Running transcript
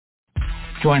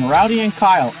Join Rowdy and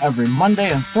Kyle every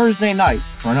Monday and Thursday night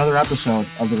for another episode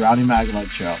of the Rowdy Maglite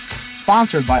Show,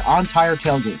 sponsored by On Tire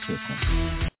Tailgate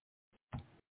System.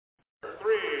 3,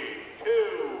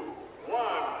 2, 1,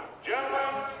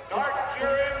 gentlemen, start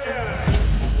your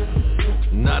engines.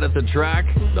 Not at the track?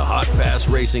 The Hot Pass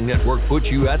Racing Network puts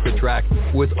you at the track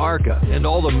with ARCA and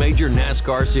all the major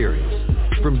NASCAR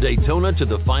series. From Daytona to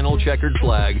the final checkered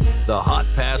flag, the Hot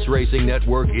Pass Racing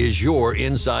Network is your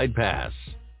inside pass.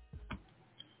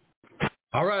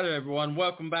 All right, everyone.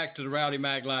 Welcome back to the Rowdy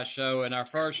Maglite Show, and our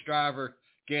first driver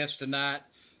guest tonight.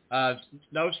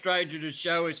 No stranger to the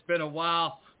show. It's been a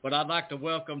while, but I'd like to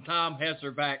welcome Tom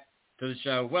Hessert back to the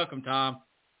show. Welcome, Tom.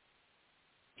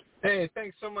 Hey,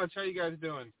 thanks so much. How you guys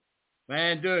doing?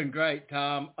 Man, doing great,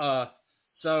 Tom.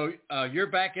 So you're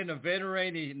back in the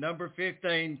Venturini number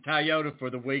 15 Toyota for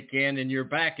the weekend, and you're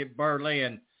back at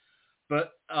Berlin.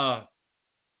 But,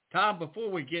 Tom, before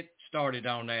we get started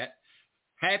on that,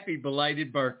 happy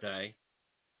belated birthday.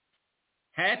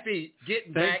 Happy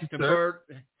getting back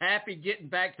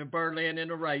to Berlin in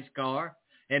a race car,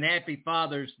 and happy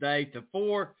Father's Day to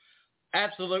 4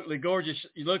 absolutely gorgeous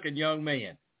looking young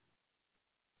men.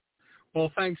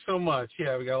 Well, thanks so much.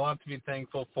 Yeah, we got a lot to be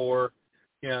thankful for.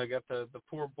 I got the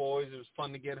 4 boys. It was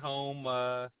fun to get home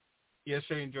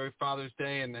yesterday. Enjoy Father's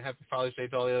Day, and happy Father's Day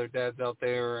to all the other dads out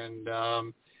there. And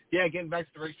getting back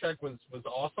to the racetrack was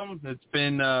awesome. It's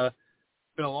been a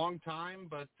long time,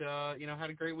 but had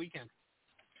a great weekend.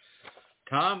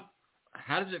 Tom,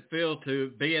 how does it feel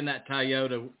to be in that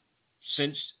Toyota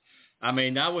I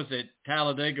was at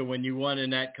Talladega when you won in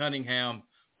that Cunningham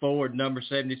Ford, number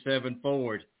 77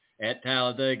 Ford at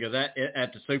Talladega,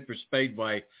 at the Super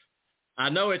Speedway. I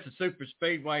know it's a Super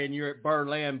Speedway and you're at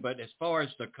Berlin, but as far as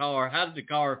the car, how did the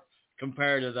car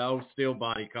compare to the old steel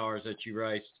body cars that you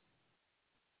raced?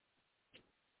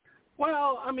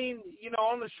 Well, on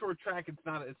the short track, it's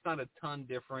not a ton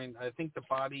different. I think the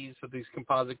bodies of these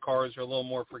composite cars are a little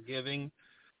more forgiving.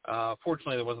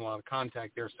 Fortunately, there wasn't a lot of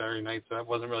contact there Saturday night, so that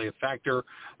wasn't really a factor.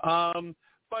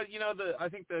 But I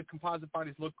think the composite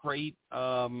bodies look great.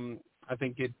 I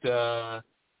think it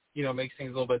makes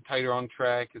things a little bit tighter on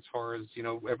track as far as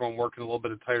everyone working a little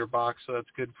bit of tighter box, so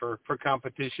that's good for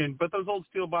competition. But those old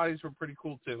steel bodies were pretty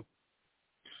cool too.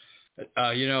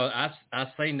 I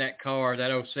seen that car,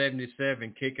 that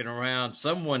 77 kicking around.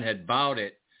 Someone had bought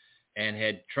it and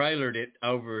had trailered it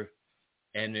over,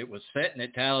 and it was sitting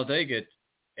at Talladega.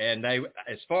 And they,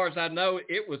 as far as I know,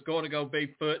 it was going to go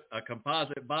put a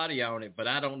composite body on it, but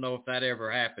I don't know if that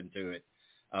ever happened to it,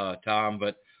 Tom.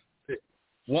 But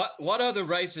what other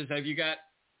races have you got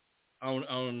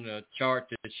on the chart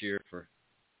this year for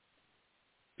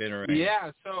Venturini?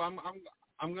 Yeah, so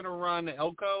I'm going to run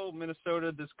Elko,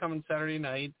 Minnesota this coming Saturday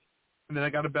night, and then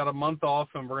I got about a month off,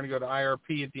 and we're going to go to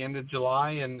IRP at the end of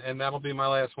July, and that'll be my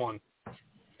last one.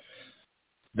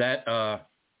 That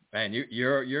man,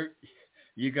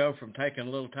 you go from taking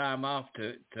a little time off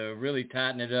to really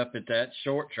tightening it up at that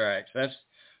short tracks. That's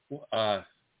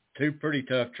 2 pretty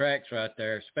tough tracks right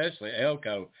there, especially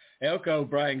Elko. Elko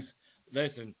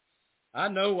listen, I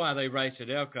know why they race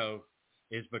at Elko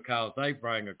is because they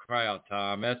bring a crowd,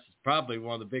 Tom. That's probably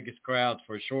one of the biggest crowds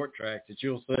for a short track that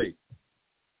you'll see.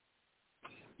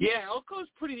 Yeah, Elko's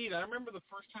pretty neat. I remember the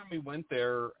first time we went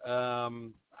there, I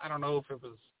don't know if it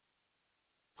was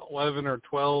 11 or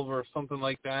 12 or something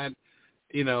like that,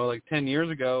 like 10 years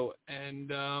ago, and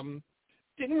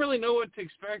didn't really know what to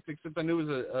expect, except I knew it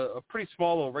was a pretty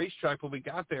small little racetrack when we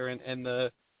got there,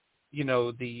 and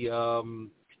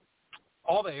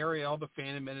all the area, all the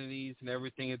fan amenities and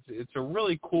everything. It's a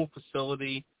really cool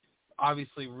facility,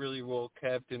 obviously really well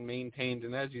kept and maintained.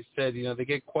 And as you said, they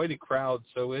get quite a crowd.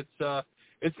 So it's an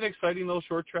exciting little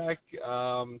short track,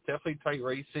 definitely tight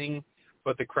racing,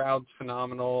 but the crowd's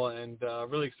phenomenal, and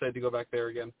really excited to go back there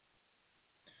again.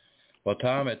 Well,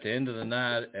 Tom, at the end of the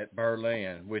night at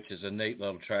Berlin, which is a neat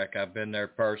little track, I've been there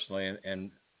personally and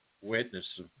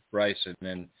witnessed racing,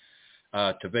 and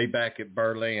to be back at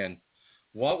Berlin,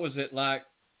 what was it like?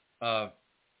 At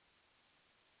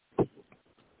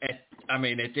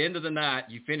the end of the night,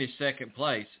 you finished second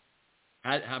place.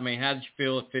 How did you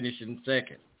feel finishing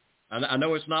second? I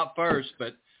know it's not first,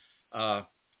 but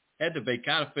had to be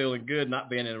kind of feeling good not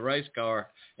being in a race car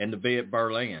and to be at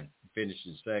Berlin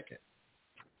finishing second.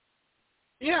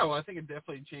 Yeah, well, I think it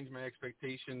definitely changed my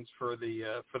expectations for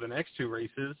the next 2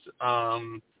 races,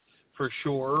 for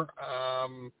sure.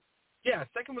 Yeah,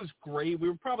 second was great. We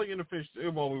were probably going to finish.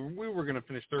 Well, we were going to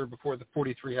finish third before the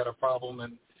 43 had a problem,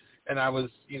 and I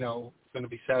was, going to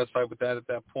be satisfied with that at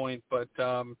that point. But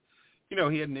he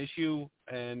had an issue,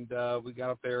 and we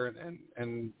got up there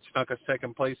and snuck a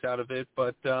second place out of it.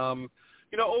 But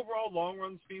overall long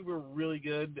run speed, we're really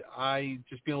good. I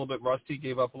just being a little bit rusty,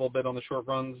 gave up a little bit on the short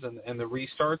runs and the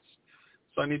restarts.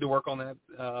 So I need to work on that,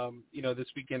 this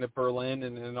weekend at Berlin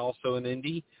and also in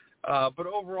Indy. But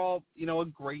overall, a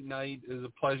great night. It was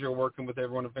a pleasure working with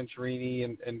everyone at Venturini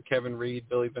and Kevin Reed,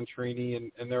 Billy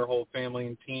Venturini, and their whole family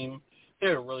and team. They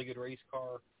had a really good race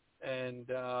car. And,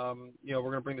 we're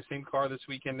going to bring the same car this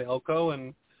weekend to Elko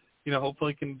and,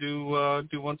 hopefully can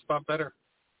do one spot better.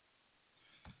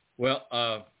 Well,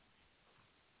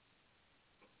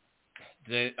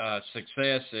 the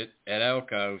success at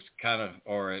Elko's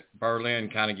or at Berlin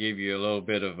kind of give you a little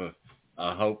bit of a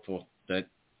hopeful that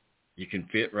you can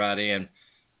fit right in.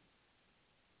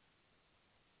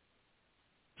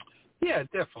 Yeah,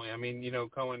 definitely. I mean,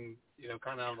 going,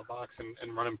 kind of out of the box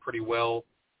and running pretty well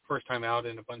first time out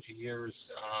in a bunch of years.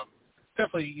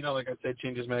 Definitely, like I said,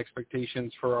 changes my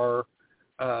expectations for our,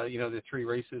 the 3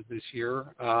 races this year.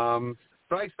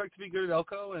 But I expect to be good at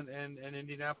Elko and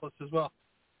Indianapolis as well.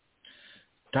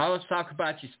 Tom, let's talk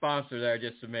about your sponsor there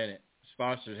just a minute.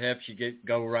 Sponsor helps you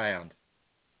go around.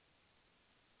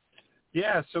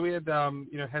 Yeah, so we had,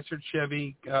 Hessert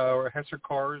Chevy or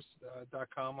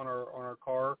HessertCars.com on our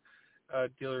car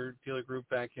dealer group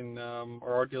back in,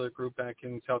 or our dealer group back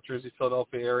in South Jersey,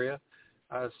 Philadelphia area.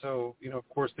 So, of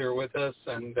course, they were with us.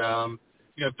 And,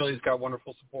 Billy's got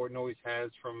wonderful support and always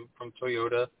has from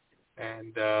Toyota.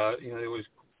 And, they always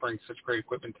bring such great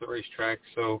equipment to the racetrack.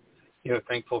 So,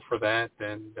 thankful for that.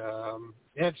 And,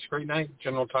 just a great night.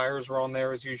 General Tires were on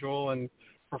there as usual and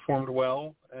performed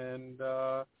well. And,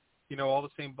 all the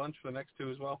same bunch for the next 2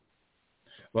 as well.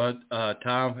 Well,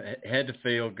 Tom, it had to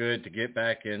feel good to get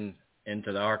back into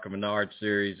the ARCA Menard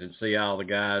series and see all the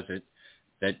guys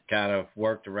that kind of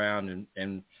worked around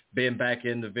and being back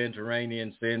in the Venturini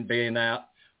and then being out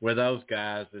with those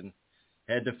guys, and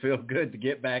had to feel good to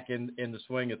get back in the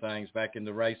swing of things, back in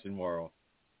the racing world.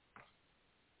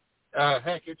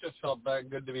 Heck, it just felt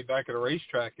good to be back at a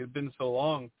racetrack. It had been so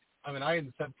long. I mean, I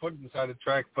hadn't set foot inside a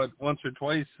track but once or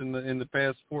twice in the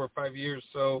past 4 or 5 years.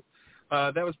 So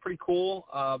that was pretty cool.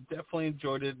 Definitely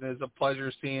enjoyed it. And it's a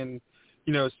pleasure seeing,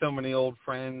 so many old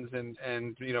friends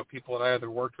and people that I either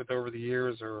worked with over the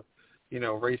years or,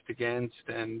 raced against.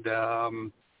 And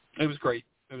it was great.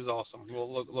 It was awesome.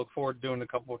 We'll look forward to doing a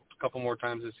couple more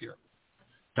times this year.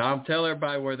 Tom, tell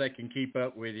everybody where they can keep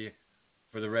up with you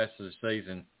for the rest of the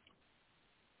season.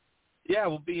 Yeah,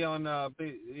 we'll be on,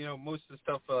 most of the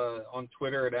stuff on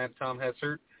Twitter at Tom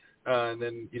Hessert, and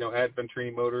then, at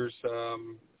Venturini Motors.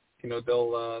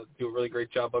 They'll do a really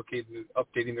great job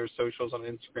updating their socials on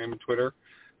Instagram and Twitter.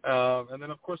 And then,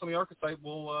 of course, on the ARCA site,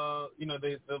 we'll,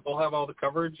 they'll have all the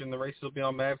coverage, and the races will be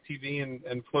on MAV TV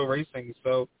and Flow Racing.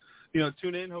 So,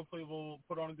 tune in. Hopefully we'll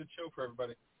put on a good show for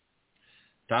everybody.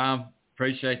 Tom,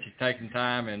 appreciate you taking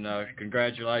time, and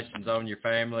congratulations on your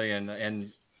family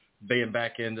and being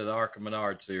back into the ARCA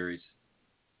Menard series.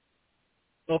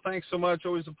 Well, thanks so much.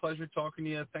 Always a pleasure talking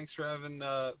to you. Thanks for having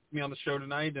me on the show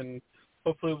tonight, and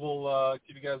hopefully we'll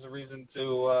give you guys a reason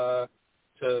to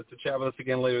chat with us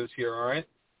again later this year, all right?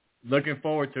 Looking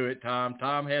forward to it, Tom.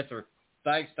 Tom Hessert.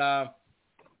 Thanks, Tom.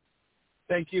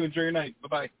 Thank you. Enjoy your night.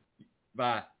 Bye-bye.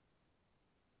 Bye.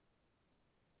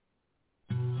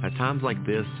 At times like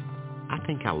this, I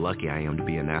think how lucky I am to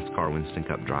be a NASCAR Winston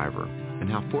Cup driver, and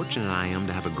how fortunate I am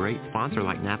to have a great sponsor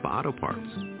like Napa Auto Parts,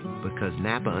 because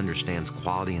Napa understands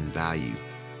quality and value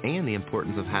and the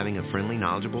importance of having a friendly,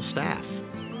 knowledgeable staff.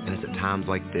 And it's at times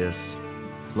like this,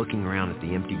 looking around at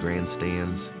the empty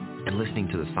grandstands and listening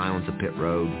to the silence of pit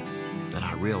road, that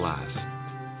I realize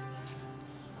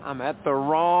I'm at the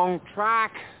wrong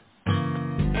track.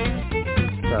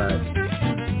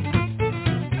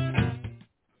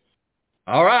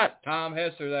 All right, Tom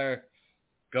Hessert there.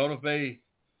 Going to be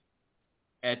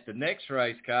at the next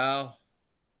race, Kyle.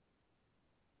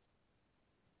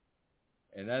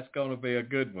 And that's going to be a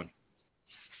good one.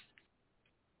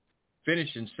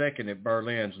 Finishing second at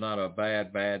Berlin's not a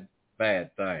bad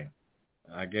thing.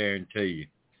 I guarantee you.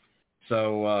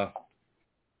 So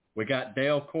we got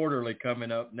Dale Quarterley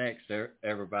coming up next,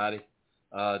 everybody.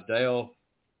 Dale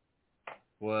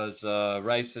was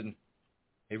racing.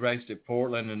 He raced at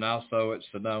Portland and also at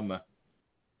Sonoma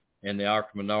in the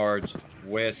ARCA Menards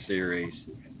West Series.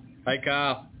 Hey,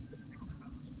 Kyle.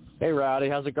 Hey, Rowdy.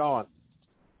 How's it going?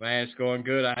 Man, it's going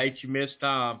good. I hate you missed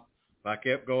Tom. I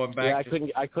kept going back.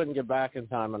 Yeah, I couldn't get back in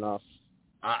time enough.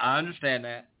 I understand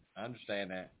that.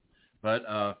 But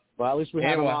well, at least we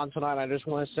had him anyway. on tonight. I just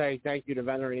want to say thank you to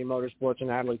Venturini Motorsports and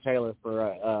Natalie Taylor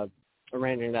for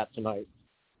arranging that tonight.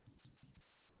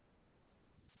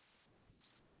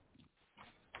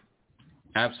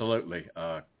 Absolutely,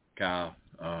 Kyle.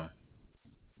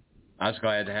 I was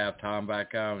glad to have Tom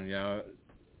back on. You know,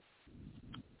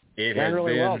 it Ran has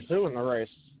really been well too in the race.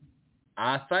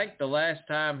 I think the last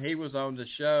time he was on the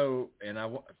show, and I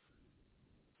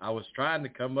was trying to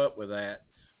come up with that,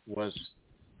 was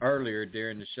earlier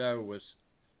during the show, was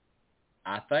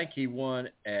I think he won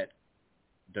at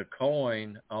the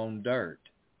Coin on dirt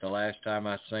the last time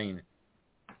I seen it.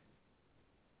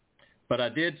 But I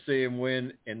did see him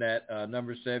win in that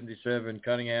number 77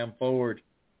 Cunningham Ford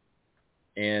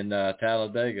in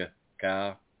Talladega,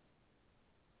 Kyle.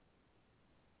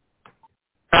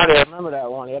 I remember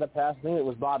that one. He had it past me. It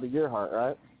was Bobby Gearhart,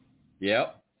 right?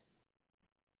 Yep.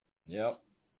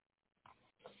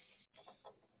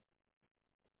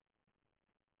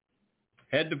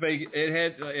 Had to be. It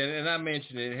had, and I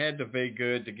mentioned it had to be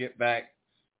good to get back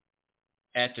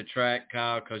at the track,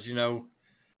 Kyle, because you know,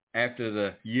 after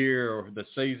the year or the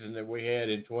season that we had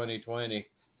in 2020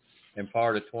 and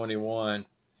part of 21,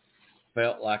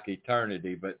 felt like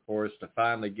eternity. But for us to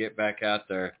finally get back out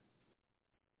there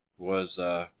was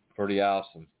pretty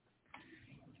awesome.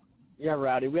 Yeah,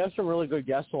 Rowdy. We have some really good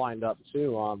guests lined up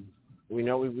too. We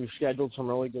know we've scheduled some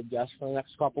really good guests for the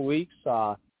next couple weeks.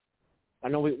 I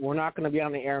know we're not going to be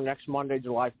on the air next Monday,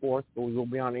 July 4th, but we will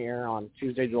be on the air on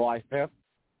Tuesday, July 5th,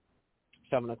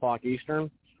 7 o'clock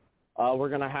Eastern. We're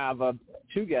going to have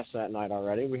 2 guests that night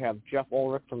already. We have Jeff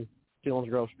Ulrich from Steelens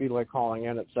Grove Speedway calling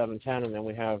in at 7:10, and then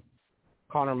we have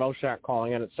Connor Moshak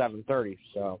calling in at 7:30.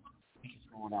 So what's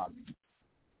going on?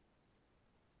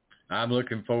 I'm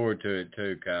looking forward to it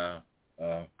too, Kyle.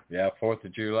 4th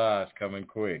of July is coming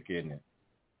quick, isn't it?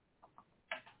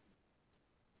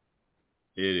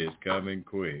 It is coming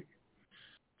quick.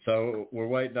 So we're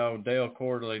waiting on Dale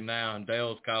Quarterley now, and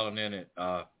Dale's calling in at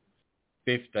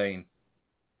 6:15,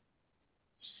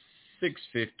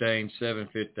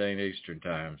 7:15 Eastern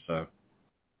time. So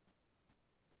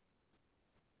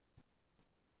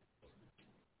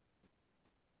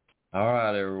all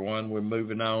right, everyone, we're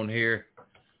moving on here.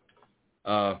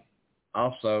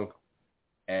 Also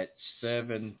at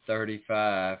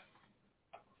 7:35,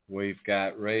 we've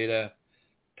got Rita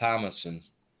Thomason.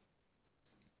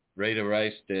 Rita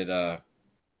raced at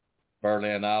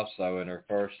Berlin also in her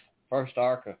first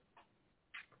ARCA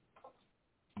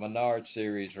Menard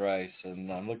Series race, and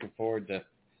I'm looking forward to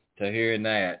hearing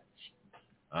that.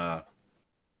 A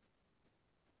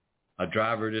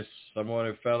driver, just someone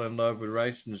who fell in love with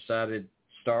racing, decided to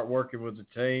start working with the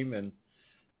team, and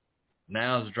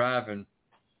now is driving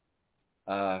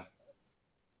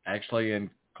actually in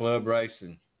club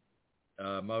racing.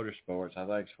 Motorsports, I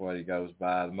think is what he goes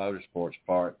by, the motorsports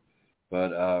part.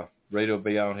 But Rita will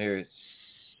be on here at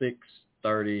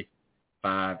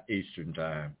 6:35 Eastern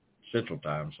time, Central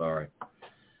time, sorry.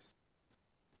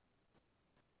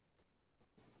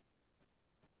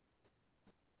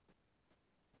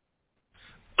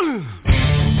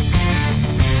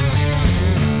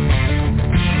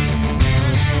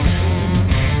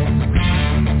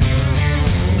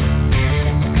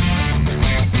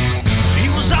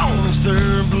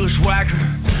 Bushwhacker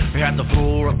at the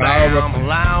Floribama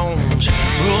Lounge.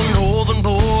 A northern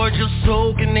boy just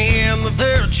soaking in the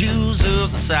virtues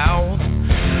of the South.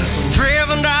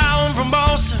 Driven down from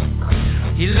Boston,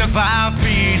 he left 5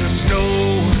 feet of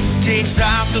snow. Takes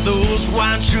after those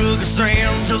white sugar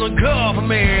strands to the Gulf of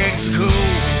Mexico.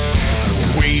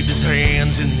 Waved his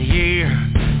hands in the air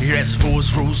as his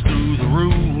voice rose through the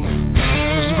roof,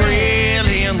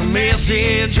 spreading the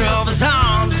message of his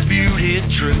undisputed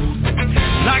truth.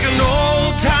 Like an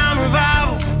old-time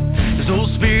revival, his old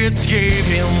spirits gave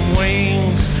him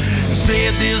wings and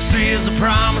said this is the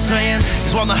promised land.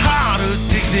 It's what the heart of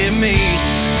Dixie means.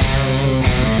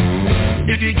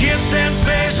 If you get that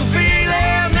special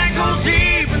feeling that goes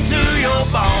deep into your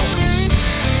bones,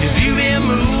 if you've been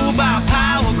moved by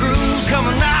power grooves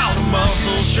coming out of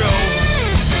muscle show,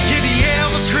 if you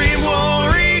ever scream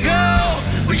War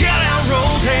Eagle, we got out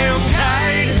roll down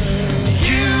tight.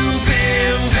 You've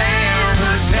been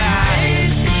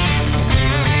baptized.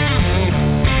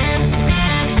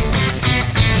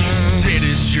 It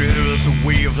is just a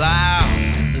way of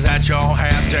life that y'all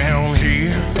have down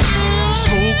here.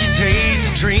 Smoky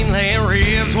taste, dreamland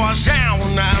ribs, wash down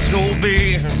when nights go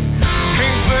bare.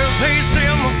 King's birthplace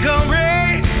in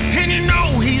Montgomery, and you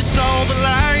know he saw the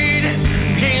light.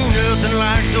 Ain't nothing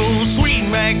like those sweet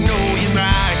magnolia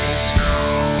nights.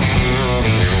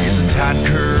 It's the tight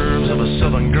curves of a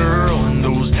southern girl and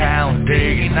those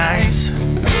Talladega nights.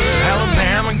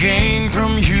 Alabama gang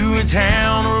from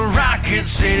Hueytown or Rocket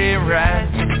City, right?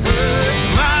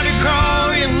 Mighty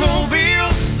Crawley and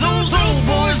Mobile, those old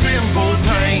boys in Fort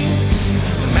Payne.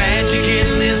 The magic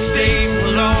in this state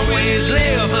will always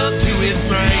live up to its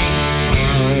brain.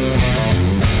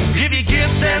 If you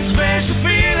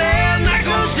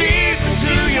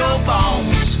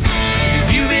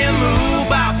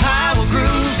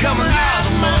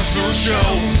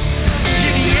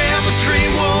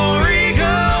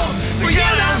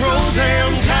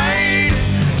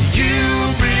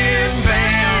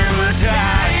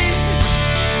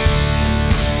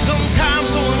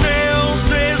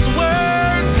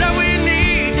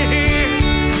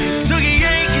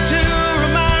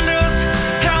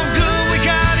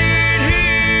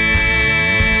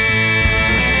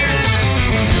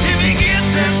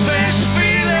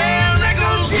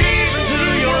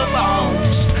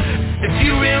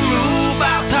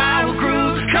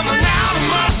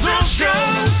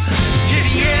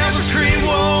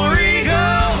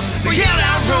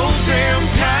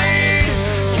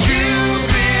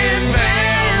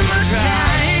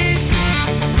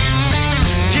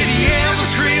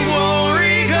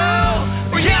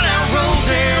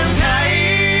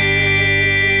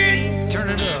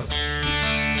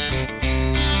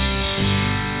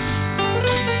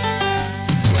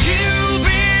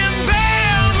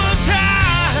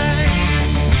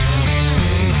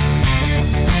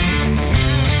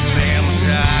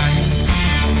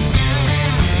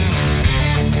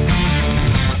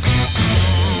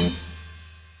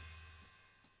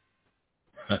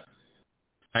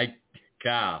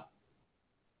Kyle.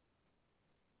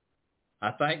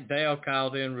 I think Dale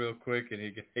called in real quick, and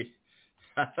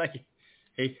I think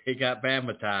he got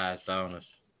bammatized on us.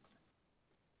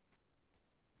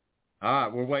 All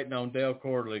right, we're waiting on Dale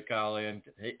Quarterley to call in.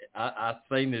 I've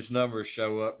seen his numbers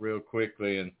show up real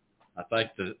quickly, and I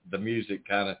think the music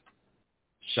kind of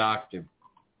shocked him.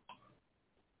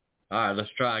 All right, let's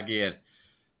try again.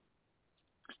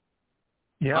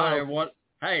 Yeah. Hi, everyone.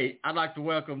 Hey, I'd like to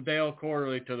welcome Dale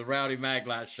Quarterley to the Rowdy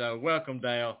Maglite Show. Welcome,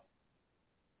 Dale.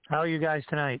 How are you guys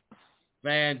tonight?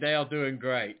 Man, Dale, doing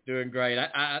great.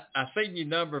 I seen your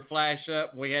number flash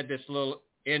up. We had this little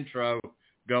intro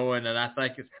going, and I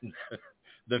think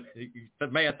the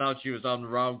man thought she was on the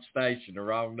wrong station, the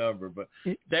wrong number. But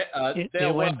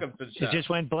Dale, welcome to the show. It just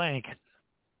went blank.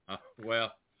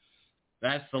 Well,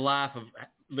 that's the life of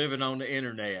living on the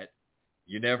internet.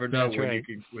 You never know when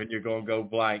you're going to go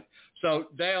blank. So,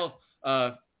 Dale,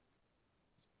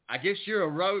 I guess you're a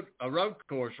road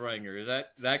course ringer. Is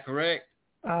that correct?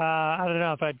 I don't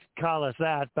know if I'd call us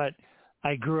that, but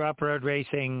I grew up road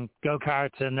racing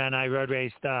go-karts, and then I road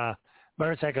raced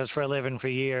motorcycles for a living for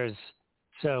years.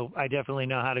 So I definitely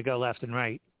know how to go left and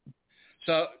right.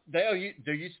 So, Dale,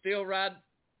 do you still ride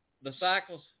the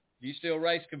cycles? Do you still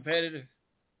race competitive?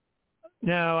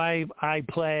 No, I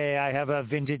play. I have a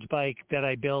vintage bike that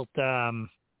I built,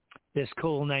 this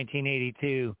cool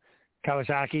 1982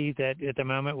 Kawasaki that at the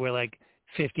moment we're like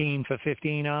 15 for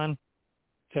 15 on.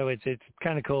 So it's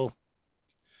kind of cool.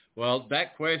 Well,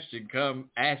 that question come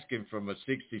asking from a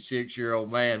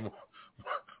 66-year-old man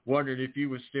wondering if you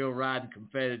were still riding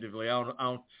competitively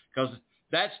on because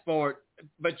that sport,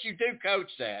 but you do coach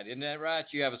that, isn't that right?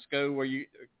 You have a school where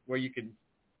you can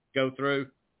go through?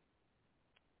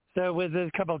 So with a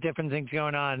couple of different things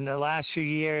going on, the last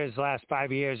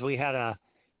 5 years, we had a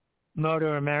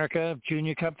Motor America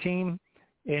Junior Cup team,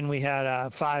 and we had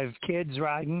 5 kids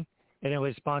riding, and it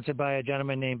was sponsored by a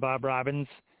gentleman named Bob Robbins.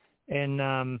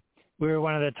 And we were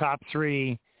one of the top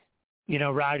 3,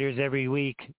 riders every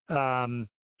week.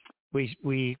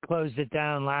 We closed it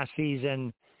down last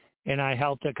season, and I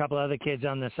helped a couple other kids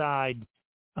on the side.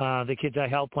 The kids I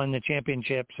helped won the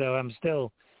championship, so I'm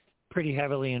still pretty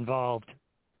heavily involved.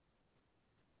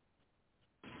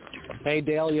 Hey,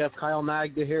 Dale, you have Kyle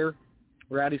Magda here,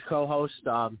 Rowdy's co-host.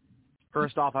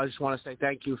 First off, I just want to say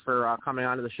thank you for coming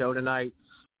on to the show tonight.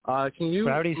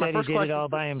 Rowdy said he did it all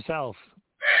by himself.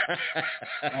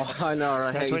 Oh, I know,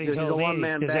 right? That's what he told me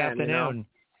one-man this band, afternoon.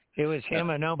 It was him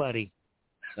or nobody.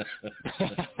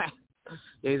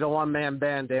 He's a one-man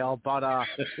band, Dale. But,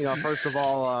 first of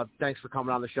all, thanks for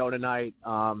coming on the show tonight.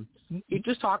 You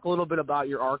just talk a little bit about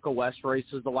your ARCA West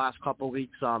races the last couple of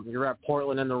weeks. You were at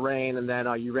Portland in the rain, and then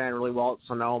you ran really well at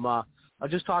Sonoma.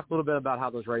 Just talk a little bit about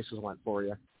how those races went for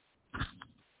you.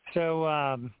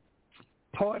 So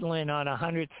Portland on a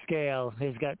 100 scale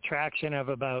has got traction of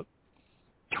about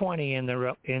 20 in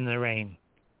the rain.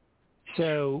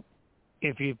 So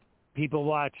if people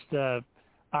watch the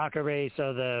ARCA race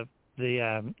or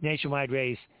the nationwide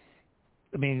race,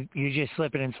 I mean, you're just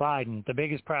slipping and sliding. The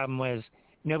biggest problem was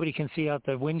nobody can see out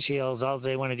the windshields. All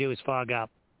they want to do is fog up.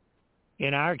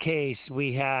 In our case,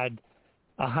 we had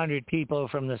 100 people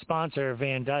from the sponsor,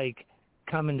 Van Dyke,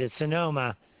 coming to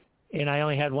Sonoma, and I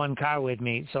only had one car with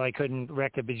me, so I couldn't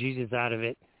wreck the bejesus out of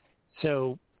it.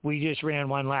 So we just ran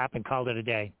one lap and called it a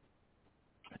day.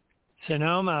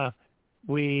 Sonoma,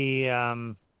 we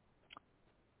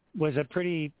was a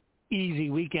pretty easy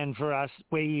weekend for us,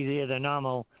 way easier than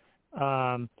normal,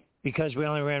 because we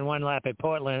only ran one lap at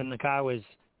Portland, and the car was,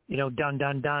 done.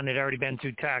 It had already been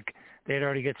through tech. They had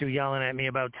already got through yelling at me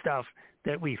about stuff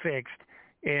that we fixed.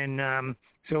 And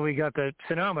so we got the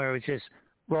Sonoma. It was just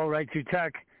roll right through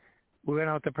tech. We went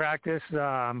out to practice.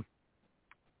 I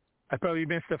probably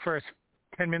missed the first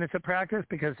 10 minutes of practice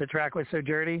because the track was so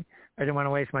dirty. I didn't want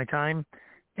to waste my time.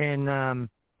 And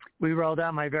we rolled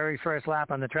out my very first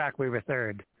lap on the track. We were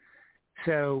third.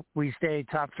 So we stayed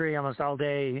top 3 almost all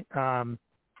day.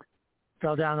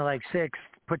 Fell down to like 6th,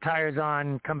 put tires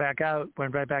on, come back out,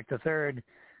 went right back to third.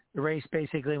 The race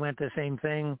basically went the same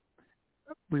thing.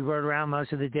 We rode around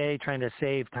most of the day trying to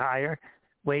save tire,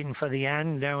 waiting for the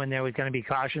end, knowing there was going to be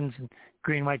cautions and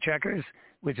green, white checkers,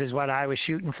 which is what I was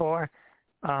shooting for.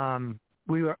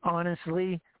 We were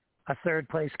honestly a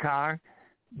third-place car,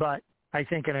 but I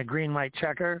think in a green, white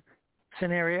checker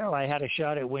scenario, I had a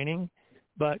shot at winning,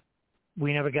 but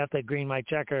we never got the green, white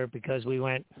checker because we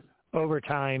went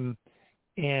overtime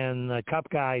and the Cup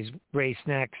guys raced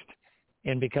next.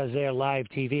 And because they're live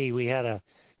TV, we had to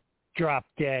drop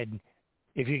dead.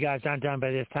 If you guys aren't done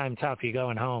by this time, tough, you're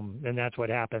going home. And that's what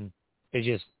happened. It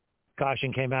just,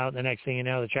 caution came out. And the next thing you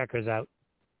know, the checker's out.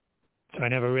 So I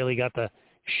never really got to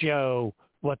show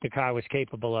what the car was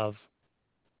capable of.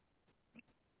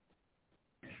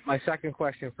 My second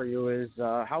question for you is,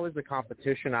 how is the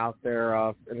competition out there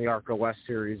in the ARCA West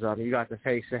Series? You got to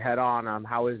face it head on.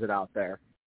 How is it out there?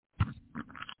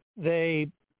 The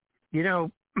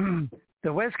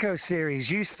West Coast Series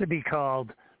used to be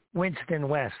called Winston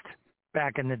West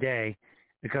back in the day,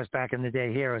 because back in the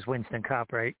day here was Winston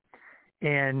Cup, right?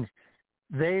 And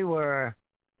they were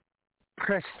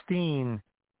pristine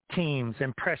teams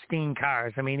and pristine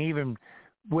cars. I mean, even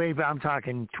I'm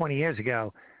talking 20 years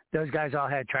ago, those guys all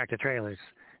had tractor trailers.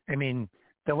 I mean,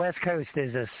 the West Coast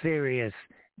is a serious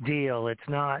deal. It's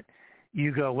not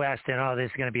you go west and,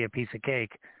 this is going to be a piece of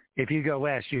cake. If you go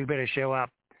west, you better show up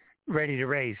ready to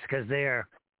race, because they're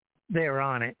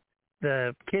on it.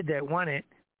 The kid that won it,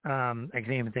 I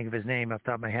can't even think of his name off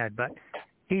the top of my head, but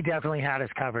he definitely had us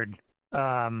covered.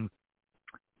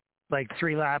 Like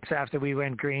 3 laps after we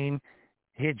went green,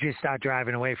 he'd just start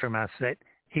driving away from us. That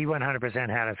he 100%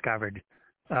 had us covered.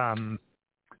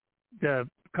 The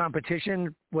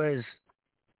competition was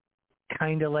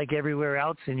kind of like everywhere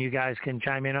else, and you guys can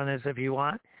chime in on this if you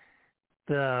want.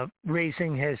 The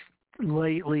racing has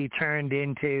lately turned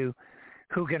into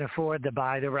who can afford to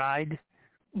buy the ride.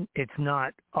 It's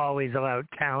not always about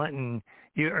talent, and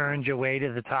you earned your way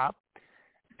to the top.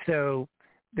 So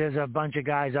there's a bunch of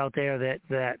guys out there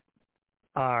that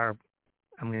are,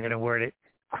 I'm going to word it,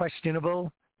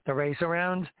 questionable to race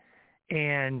around,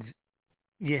 and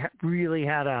you really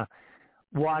had to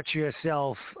watch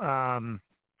yourself.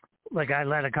 Like I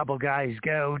let a couple guys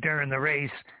go during the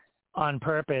race on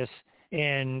purpose,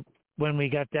 and when we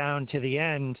got down to the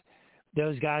end,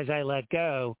 those guys I let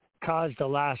go caused the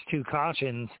last 2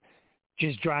 cautions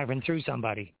just driving through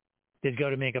somebody. They'd go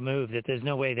to make a move that there's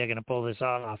no way they're going to pull this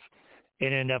off,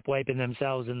 and end up wiping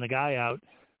themselves and the guy out.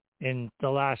 In the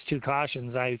last 2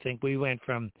 cautions, I think we went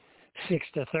from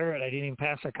 6th to 3rd. I didn't even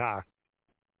pass a car.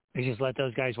 I just let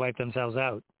those guys wipe themselves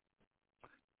out.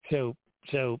 So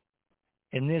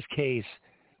in this case,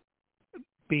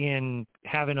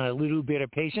 having a little bit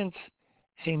of patience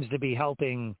seems to be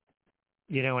helping,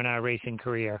 in our racing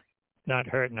career, not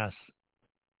hurting us.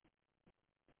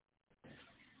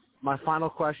 My final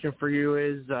question for you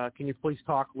is, can you please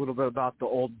talk a little bit about the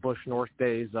old Busch North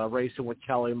days, racing with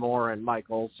Kelly Moore and Mike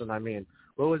Olson? I mean,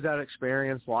 what was that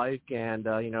experience like? And,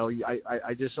 I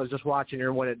was just watching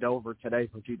your win at Dover today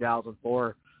from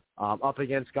 2004, up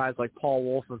against guys like Paul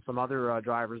Wolf and some other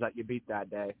drivers that you beat that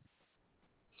day.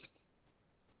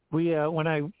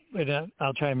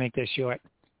 I'll try and make this short.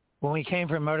 When we came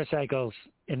from motorcycles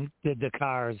and did the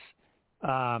cars,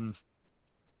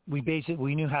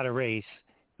 we knew how to race.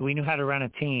 We knew how to run a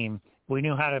team. We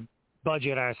knew how to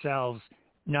budget ourselves,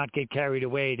 not get carried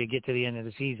away to get to the end of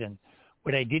the season.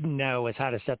 What I didn't know was how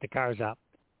to set the cars up.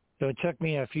 So it took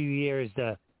me a few years,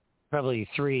 probably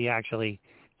 3 actually,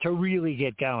 to really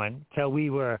get going till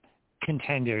we were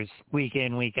contenders week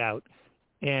in, week out.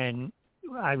 And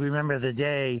I remember the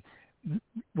day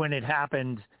when it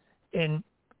happened, and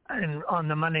on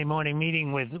the Monday morning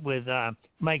meeting with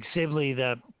Mike Sibley,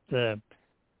 the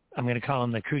I'm going to call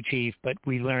him the crew chief, but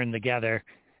we learned together.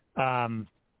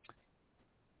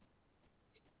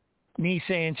 Me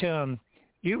saying to him,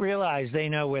 "You realize they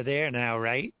know we're there now,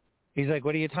 right?" He's like,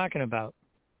 "What are you talking about?"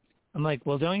 I'm like,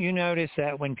 "Well, don't you notice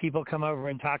that when people come over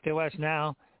and talk to us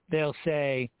now, they'll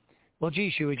say, 'Well, gee,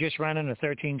 should we just run in a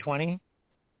 13:20?'"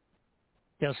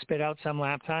 They'll spit out some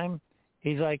lap time.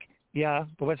 He's like, "Yeah,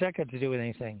 but what's that got to do with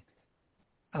anything?"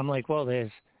 I'm like, "Well,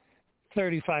 there's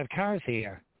 35 cars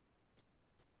here.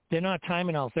 They're not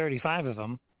timing all 35 of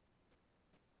them,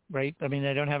 right? I mean,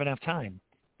 they don't have enough time.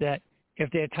 That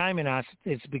if they're timing us,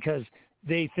 it's because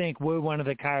they think we're one of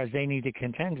the cars they need to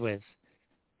contend with."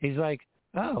 He's like,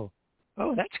 oh,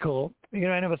 that's cool. I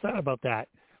never thought about that.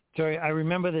 So I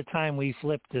remember the time we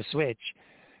flipped the switch,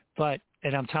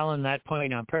 and I'm telling that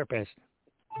point on purpose.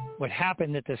 What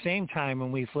happened at the same time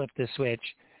when we flipped the switch,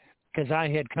 because I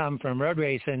had come from road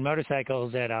racing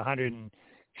motorcycles at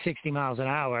 160 miles an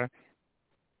hour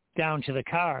down to the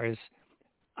cars,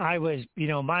 I was,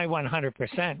 my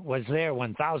 100% was their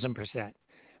 1,000%.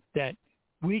 That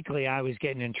weekly I was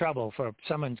getting in trouble for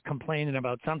someone complaining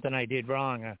about something I did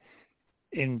wrong.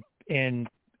 And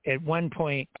at one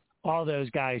point, all those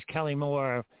guys, Kelly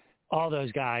Moore, all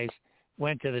those guys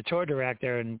went to the tour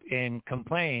director and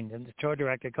complained. And the tour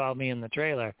director called me in the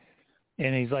trailer,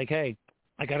 and he's like, "Hey,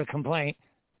 I got a complaint.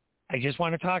 I just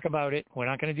want to talk about it. We're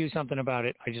not going to do something about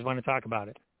it. I just want to talk about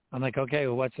it." I'm like, "Okay,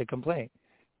 well, what's the complaint?"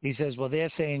 He says, "Well,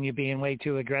 they're saying you're being way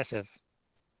too aggressive."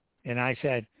 And I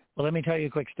said, "Well, let me tell you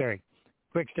a quick story.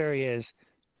 Quick story is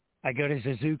I go to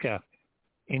Suzuka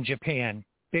in Japan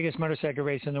biggest motorcycle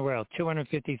race in the world,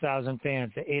 250,000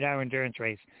 fans, the 8-hour endurance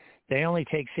race. They only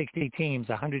take 60 teams.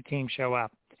 100 teams show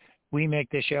up. We make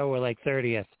the show. We're like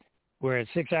 30th. We're at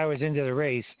 6 hours into the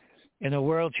race, and the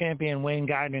world champion Wayne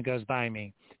Gardner goes by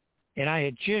me. And I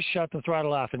had just shut the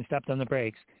throttle off and stepped on the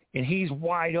brakes, and he's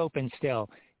wide open still.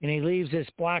 And he leaves this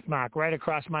black mark right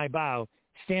across my bow,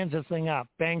 stands the thing up,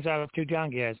 bangs out 2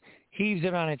 down gears, heaves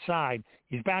it on its side.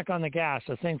 He's back on the gas.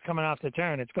 The thing's coming off the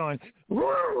turn. It's going,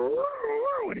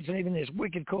 and it's even this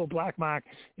wicked cool black mark,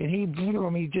 and he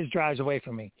just drives away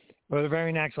from me. Well, the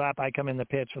very next lap, I come in the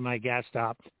pits for my gas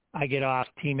stop. I get off.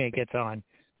 Teammate gets on.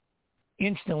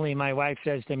 Instantly, my wife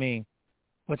says to me,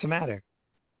 "What's the matter?"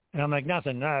 And I'm like,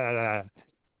 "Nothing." And a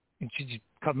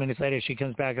couple minutes later, she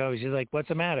comes back over. She's like, "What's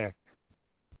the matter?"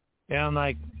 And I'm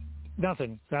like,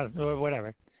 "Nothing,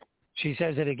 whatever." She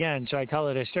says it again, so I tell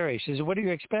her the story. She says, "What do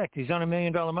you expect? He's on $1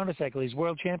 million motorcycle. He's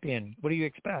world champion. What do you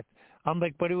expect?" I'm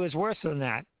like, "But it was worse than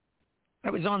that. I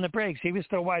was on the brakes. He was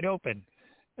still wide open."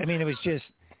 I mean, it was just,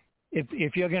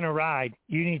 if you're going to ride,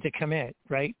 you need to commit,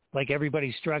 right? Like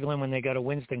everybody's struggling when they go to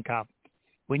Winston Cup.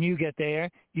 When you get there,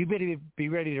 you better be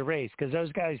ready to race because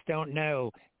those guys don't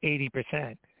know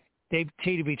 80%. They've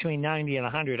teetered between 90 and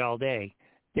 100 all day.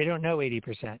 They don't know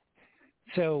 80%.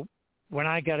 So when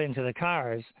I got into the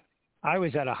cars, I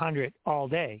was at 100 all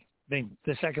day.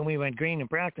 The second we went green in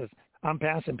practice, I'm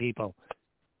passing people.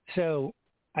 So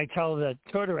I tell the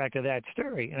tour director that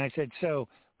story, and I said, "So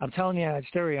I'm telling you that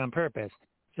story on purpose."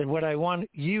 I said, "What I want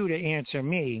you to answer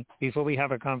me before we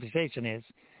have a conversation is,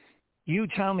 you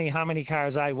tell me how many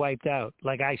cars I wiped out,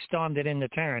 like I stormed it in the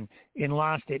turn and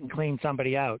lost it and cleaned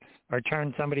somebody out or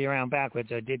turned somebody around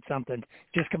backwards or did something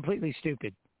just completely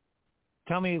stupid.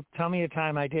 Tell me a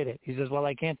time I did it." He says, "Well,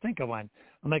 I can't think of one."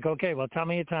 I'm like, "Okay, well, tell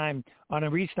me a time on a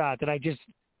restart that I just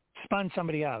spun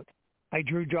somebody out. I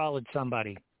drew jawed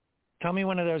somebody. Tell me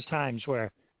one of those times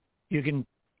where you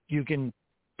can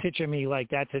picture me like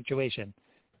that situation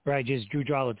where I just drew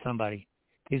jawed somebody."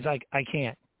 He's like, "I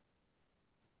can't."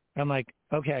 I'm like,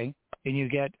 "Okay."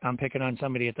 And I'm picking on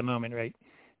somebody at the moment, right?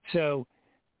 So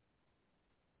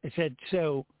I said,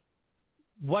 "So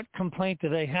what complaint do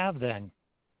they have then?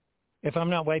 If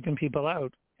I'm not wiping people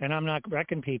out and I'm not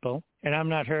wrecking people and I'm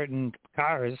not hurting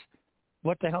cars,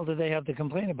 what the hell do they have to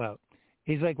complain about?"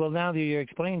 He's like, "Well, now that you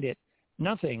explained it,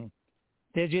 nothing.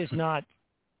 They're just not,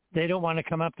 they don't want to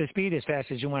come up to speed as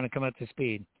fast as you want to come up to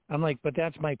speed." I'm like, "But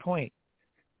that's my point.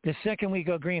 The second we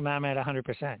go green, I'm at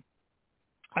 100%.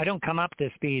 I don't come up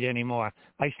to speed anymore.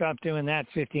 I stopped doing that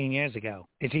 15 years ago.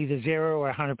 It's either 0 or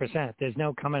 100%. There's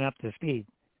no coming up to speed."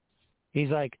 He's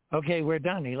like, "Okay, we're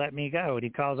done." He let me go. And he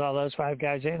calls all those 5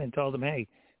 guys in and told them, "Hey,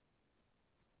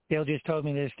 Dale just told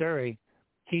me this story.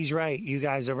 He's right. You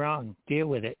guys are wrong. Deal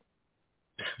with it."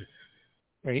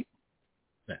 Right?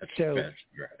 So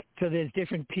there's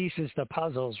different pieces to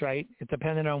puzzles, right? It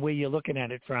depending on where you're looking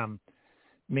at it from.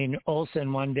 I mean,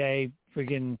 Olsen one day,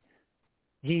 friggin',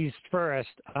 he's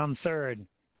first, I'm third.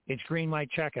 It's green, white,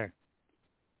 checker.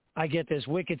 I get this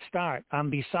wicked start. I'm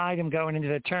beside him going into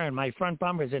the turn. My front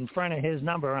bumper's in front of his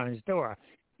number on his door.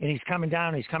 And he's coming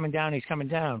down, he's coming down, he's coming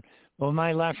down. Well,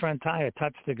 my left front tire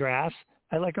touched the grass.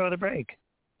 I let go of the brake.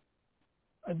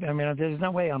 I mean, there's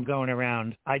no way I'm going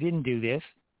around. I didn't do this.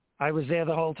 I was there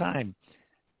the whole time.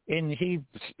 And he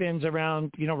spins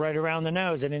around, right around the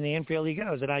nose. And in the infield he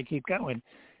goes. And I keep going.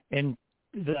 And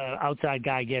the outside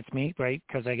guy gets me, right,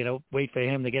 because I got to wait for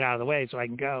him to get out of the way so I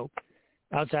can go.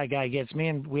 Outside guy gets me,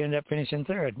 and we end up finishing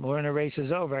third. When the race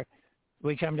is over,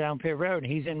 we come down pit road,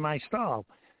 and he's in my stall.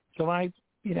 So I,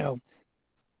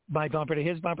 my bumper to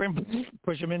his bumper and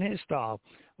push him in his stall.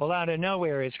 Well, out of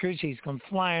nowhere, his crew chiefs come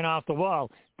flying off the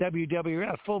wall.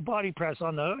 WWF, full body press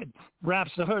on the hood,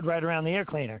 wraps the hood right around the air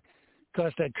cleaner. Of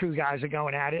course, the crew guys are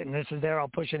going at it, and they're all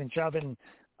pushing and shoving. And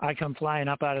I come flying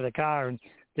up out of the car, and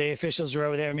the officials are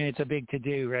over there. I mean, it's a big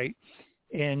to-do, right?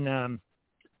 And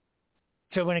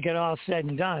so when it got all said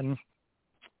and done,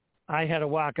 I had to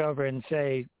walk over and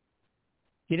say,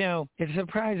 it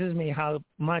surprises me how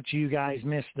much you guys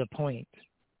missed the point.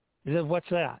 He said, "What's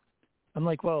that?" I'm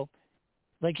like, "Well,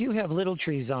 like you have Little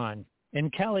Trees on,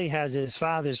 and Kelly has his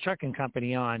father's trucking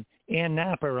company on, and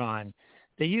Napa on,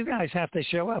 that you guys have to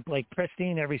show up like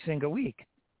pristine every single week.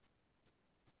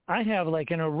 I have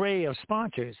like an array of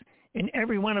sponsors, and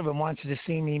every one of them wants to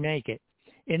see me make it.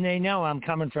 And they know I'm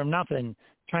coming from nothing,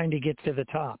 trying to get to the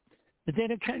top. But they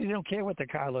don't care what the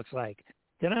car looks like.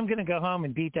 Then I'm going to go home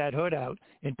and beat that hood out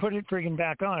and put it friggin'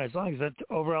 back on. As long as the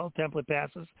overall template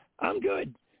passes, I'm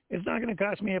good. It's not going to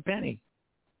cost me a penny.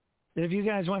 But if you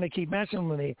guys want to keep messing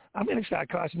with me, I'm going to start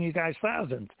costing you guys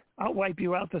thousands. I'll wipe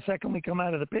you out the second we come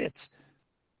out of the pits.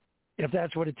 If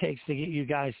that's what it takes to get you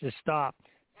guys to stop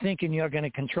thinking you're going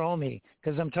to control me,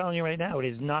 because I'm telling you right now, it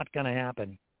is not going to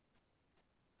happen.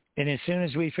 And as soon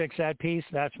as we fix that piece,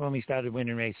 that's when we started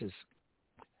winning races.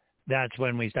 That's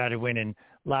when we started winning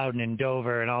Loudon and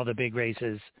Dover and all the big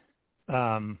races.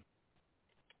 We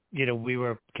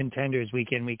were contenders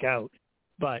week in, week out.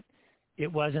 But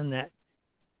it wasn't that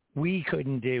we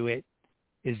couldn't do it,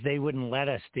 is they wouldn't let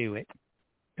us do it.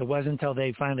 It wasn't until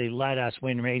they finally let us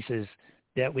win races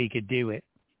that we could do it.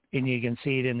 And you can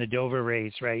see it in the Dover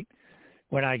race, right?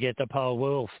 When I get the Paul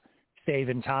Wolf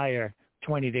saving tire,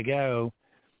 20 to go,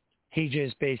 he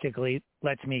just basically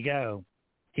lets me go.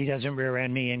 He doesn't rear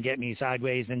end me and get me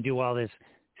sideways and do all this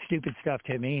stupid stuff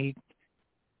to me.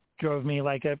 He drove me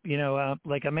like a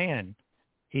man.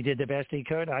 He did the best he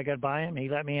could. I got by him. He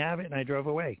let me have it, and I drove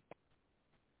away.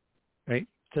 Right?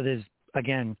 So there's,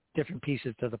 again, different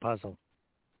pieces to the puzzle.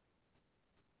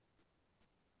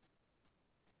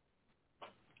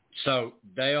 So,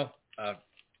 Dale, I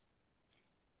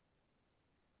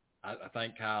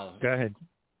think Kyle. Go ahead.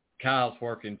 Kyle's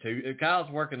working too.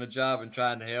 Kyle's working a job and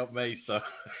trying to help me. So,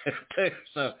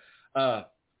 I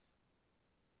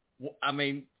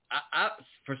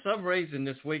for some reason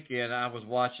this weekend I was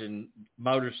watching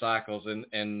motorcycles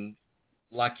and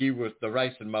like you with the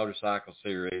racing motorcycle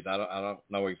series. I don't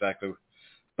know exactly,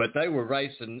 but they were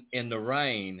racing in the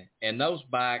rain, and those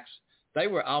bikes, they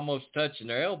were almost touching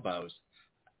their elbows.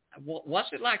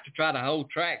 What's it like to try to hold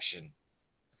traction?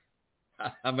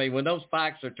 I mean, when those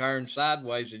bikes are turned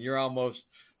sideways and your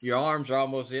arms are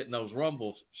almost hitting those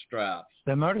rumble straps.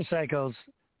 The motorcycles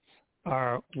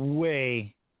are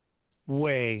way,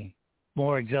 way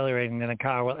more exhilarating than a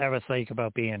car will ever think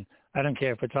about being. I don't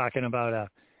care if we're talking about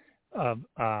a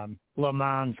Le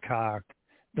Mans car.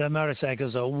 The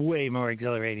motorcycles are way more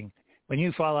exhilarating. When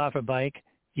you fall off a bike,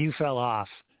 you fell off.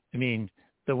 I mean,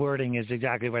 the wording is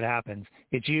exactly what happens.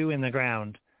 It's you in the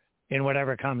ground and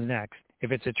whatever comes next.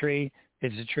 If it's a tree,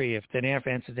 it's a tree. If it's an air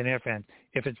fence, it's an air fence.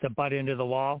 If it's the butt into the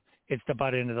wall, it's the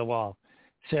butt into the wall.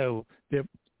 So they're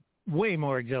way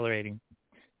more exhilarating.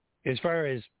 As far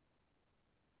as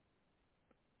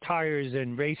tires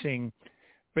and racing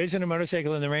a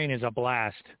motorcycle in the rain is a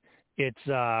blast. It's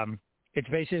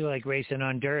basically like racing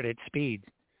on dirt at speed.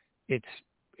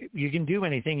 You can do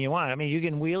anything you want. I mean, you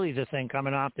can wheelie the thing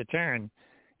coming off the turn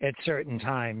at certain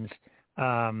times.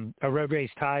 A road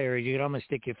race tire, you could almost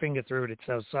stick your finger through it. It's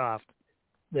so soft.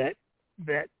 That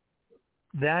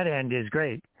end is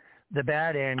great. The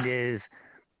bad end is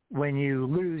when you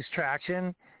lose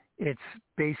traction, it's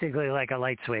basically like a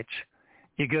light switch.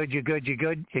 You're good, you're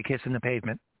kissing the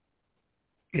pavement.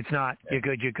 It's not, you're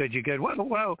good.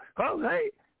 Whoa, oh,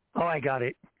 hey. Oh, I got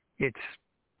it. It's,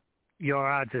 your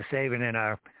odds of saving it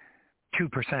are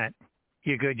 2%.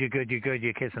 You're good,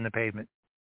 you're kissing the pavement.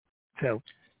 So,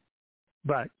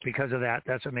 but because of that,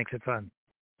 that's what makes it fun.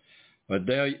 But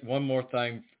Dale, one more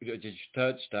thing that you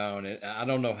touched on, I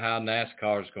don't know how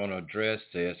NASCAR is going to address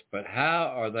this, but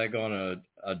how are they going to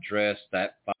address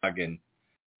that fogging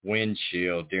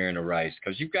windshield during a race?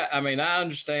 Because I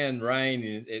understand rain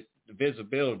and the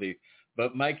visibility,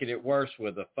 but making it worse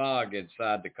with the fog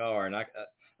inside the car. And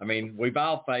I mean, we've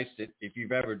all faced it if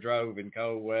you've ever drove in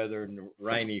cold weather and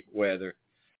rainy weather.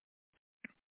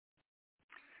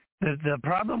 The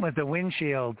problem with the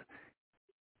windshield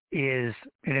is,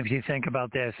 and if you think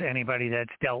about this, anybody that's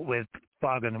dealt with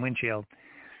fog on the windshield,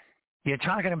 you're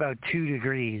talking about 2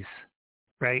 degrees,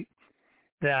 right?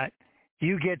 That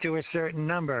you get to a certain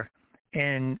number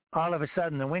and all of a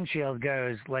sudden the windshield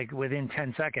goes like within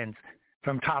 10 seconds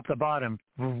from top to bottom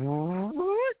and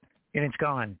it's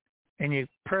gone. And you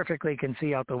perfectly can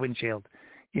see out the windshield.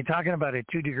 You're talking about a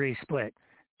 2-degree split.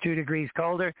 2 degrees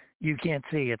colder, you can't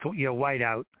see. You're white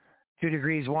out. 2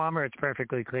 degrees warmer, it's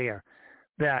perfectly clear.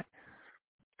 That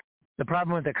the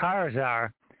problem with the cars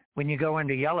are when you go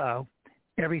into yellow,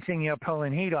 everything you're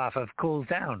pulling heat off of cools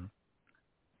down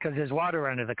because there's water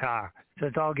under the car. So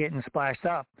it's all getting splashed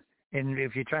up. And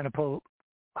if you're trying to pull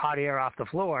hot air off the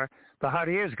floor, the hot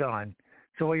air's gone.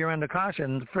 So while you're under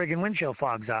caution, the friggin' windshield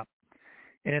fogs up.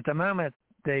 And at the moment,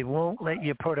 they won't let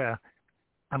you put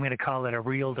I'm going to call it a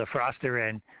real defroster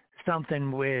in,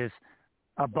 something with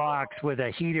a box with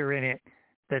a heater in it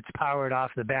that's powered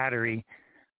off the battery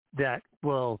that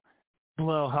will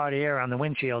blow hot air on the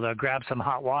windshield or grab some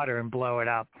hot water and blow it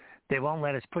up. They won't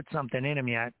let us put something in them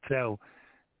yet. So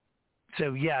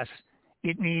yes,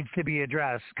 it needs to be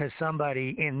addressed because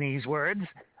somebody in these words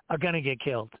are going to get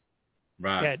killed.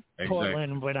 Right. At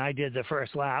Portland, when I did the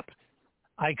first lap,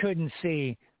 I couldn't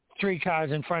see 3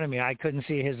 cars in front of me. I couldn't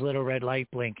see his little red light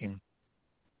blinking.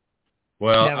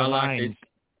 Well,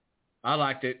 I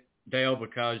liked it Dale,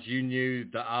 because you knew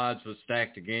the odds were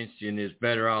stacked against you, and it's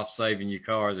better off saving your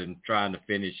car than trying to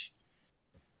finish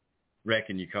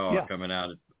wrecking your car coming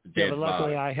out of dead but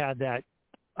luckily body.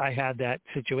 I had that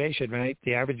situation, right?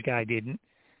 The average guy didn't.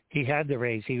 He had the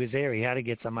race. He was there. He had to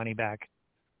get some money back.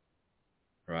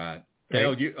 Right.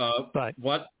 Dale, you but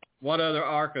what other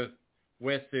ARCA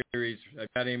West Series?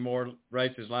 Got any more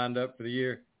races lined up for the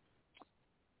year?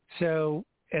 So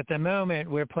at the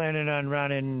moment, we're planning on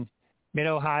running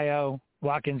Mid-Ohio,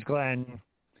 Watkins Glen.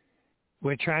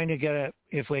 We're trying to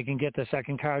if we can get the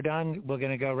second car done, we're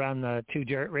going to go run the 2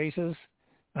 dirt races,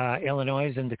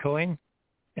 Illinois and DeCoin,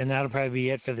 and that'll probably be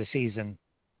it for the season.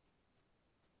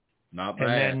 Not bad.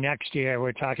 And then next year,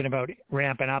 we're talking about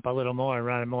ramping up a little more and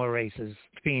running more races,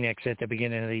 Phoenix at the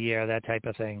beginning of the year, that type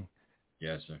of thing.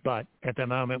 Yes, sir. But at the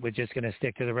moment, we're just going to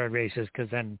stick to the road races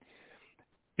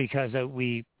because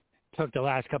we took the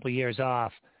last couple of years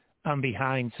off, I'm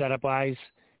behind setup-wise,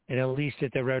 and at least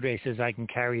at the road races, I can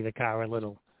carry the car a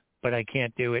little, but I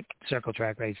can't do it circle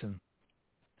track racing.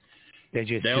 They're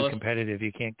just too competitive.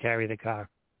 You can't carry the car.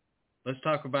 Let's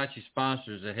talk about your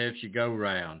sponsors that helps you go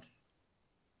round.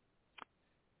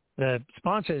 The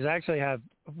sponsors actually have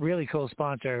a really cool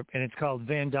sponsor, and it's called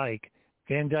Van Dyke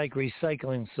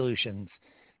Recycling Solutions.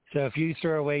 So if you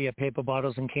throw away your paper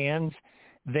bottles and cans,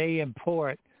 they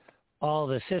import all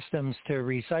the systems to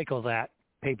recycle that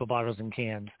paper bottles and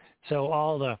cans. So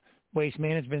all the waste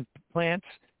management plants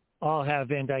all have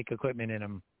Van Dyke equipment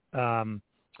in them.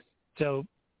 So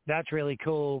that's really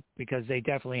cool because they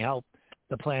definitely help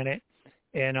the planet.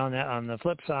 And on the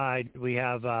flip side, we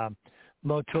have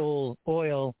Motul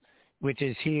Oil, which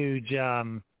is huge.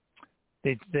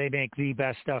 They make the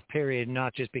best stuff, period,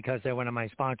 not just because they're one of my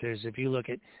sponsors. If you look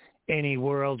at any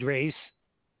world race,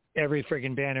 every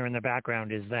friggin' banner in the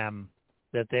background is them,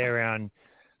 that they're on.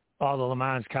 All the Le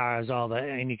Mans cars, all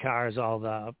the Indy cars, all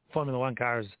the Formula One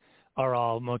cars are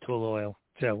all Motul Oil.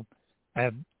 So I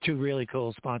have 2 really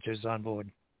cool sponsors on board.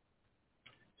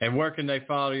 And where can they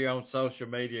follow you on social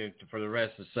media for the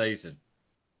rest of the season?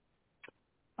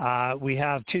 We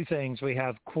have 2 things. We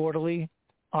have Quarterley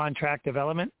on-track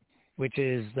development, which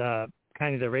is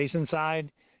kind of the racing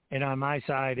side. And on my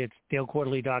side, it's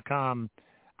dalequarterley.com.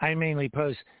 I mainly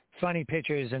post funny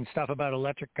pictures and stuff about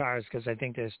electric cars because I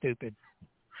think they're stupid.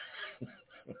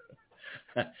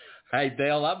 Hey,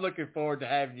 Dale, I'm looking forward to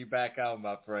having you back on,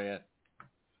 my friend.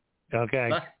 Okay.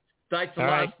 Thanks a All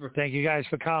lot. right. Thank you guys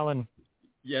for calling.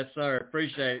 Yes, sir.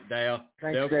 Appreciate it, Dale.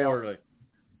 Thanks, Dale Quarterley.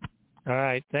 All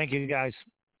right. Thank you, guys.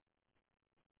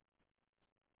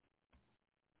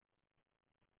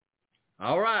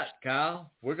 All right,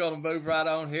 Kyle. We're going to move right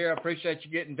on here. I appreciate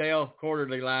you getting Dale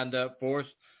Quarterley lined up for us.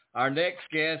 Our next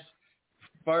guest,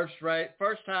 first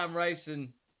time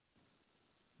racing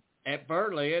at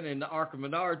Berlin in the ARCA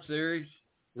Menard Series,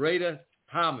 Rita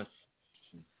Thomas.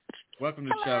 Welcome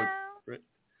to the show.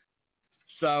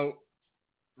 So,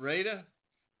 Rita,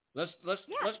 let's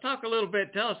talk a little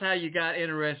bit. Tell us how you got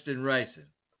interested in racing.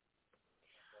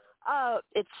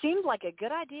 It seemed like a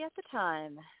good idea at the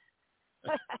time.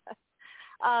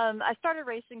 I started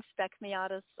racing spec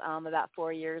Miatas about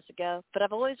 4 years ago, but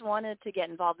I've always wanted to get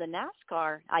involved in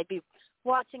NASCAR. I'd be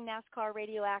watching NASCAR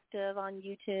Radioactive on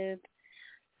YouTube.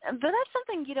 But that's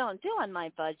something you don't do on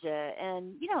my budget,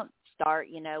 and you don't start,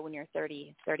 when you're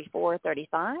 30, 34,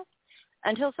 35,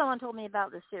 until someone told me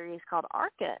about this series called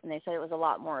ARCA, and they said it was a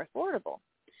lot more affordable.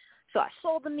 So I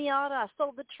sold the Miata, I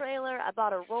sold the trailer, I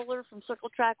bought a roller from Circle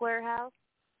Track Warehouse,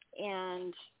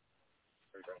 and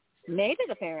made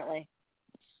it apparently.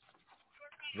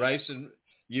 Racing,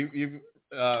 you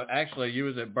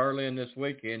was at Berlin this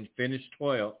weekend, finished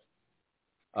 12th.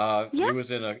 You was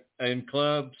in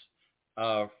clubs.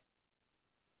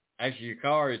 Actually, your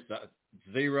car is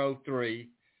 03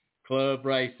 club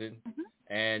racing,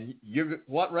 and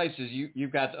what races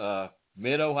you've got?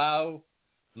 Mid-Ohio,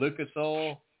 Lucas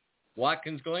Oil,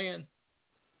 Watkins Glen.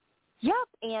 Yep,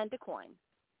 and DeCoin.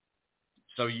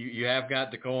 So you have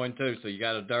got DeCoin too. So you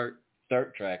got a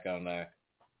dirt track on there.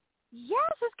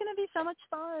 Yes, it's going to be so much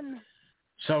fun.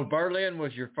 So Berlin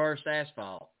was your first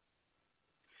asphalt.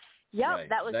 Yep, race.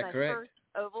 That was my correct? first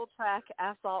oval track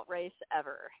asphalt race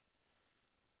ever.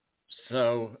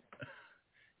 So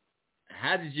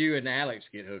how did you and Alex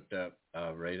get hooked up,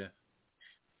 Rita?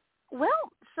 Well,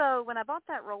 so when I bought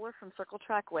that roller from Circle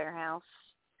Track Warehouse,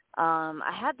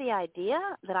 I had the idea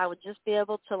that I would just be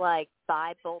able to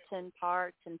buy bolt-in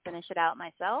parts and finish it out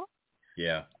myself.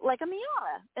 Yeah. Like a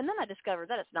Miata. And then I discovered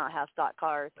that it's not how stock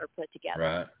cars are put together.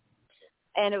 Right.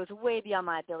 And it was way beyond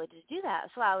my ability to do that.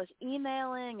 So I was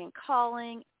emailing and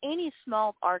calling any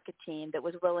small ARCA team that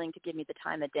was willing to give me the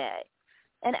time of day.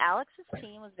 And Alex's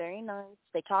team was very nice.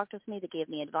 They talked with me. They gave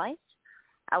me advice.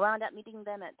 I wound up meeting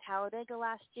them at Talladega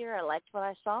last year. I liked what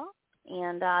I saw,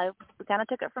 and we kind of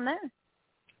took it from there.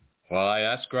 Well,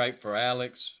 that's great for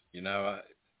Alex. You know,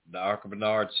 the ARCA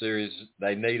Menard Series,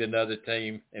 they need another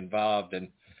team involved. And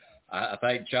I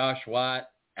think Josh White,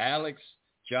 Alex,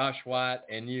 Josh White,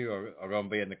 and you are going to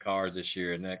be in the car this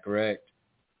year. Isn't that correct?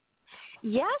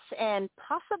 Yes, and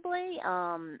possibly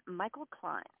Michael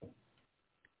Klein.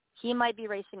 He might be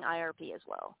racing IRP as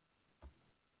well.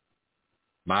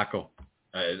 Michael,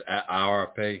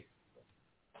 IRP?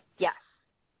 Yes.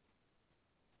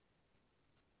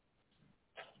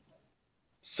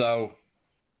 So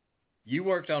you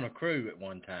worked on a crew at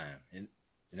one time. Isn't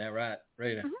that right,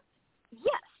 Rita? Mm-hmm.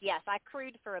 Yes. I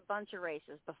crewed for a bunch of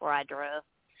races before I drove.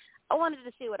 I wanted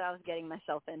to see what I was getting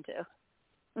myself into.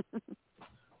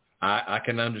 I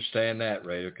can understand that,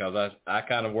 Rita, because I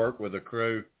kind of worked with a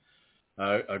crew,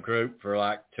 a group for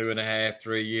like 2.5,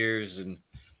 3 years, and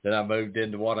then I moved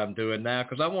into what I'm doing now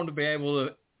because I wanted to be able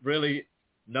to really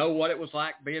know what it was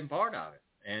like being part of it.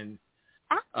 And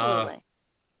absolutely.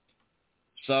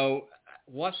 So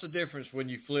what's the difference when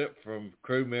you flip from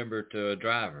crew member to a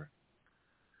driver?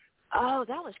 Oh,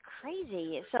 that was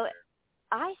crazy. So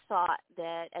I thought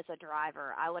that as a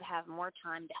driver, I would have more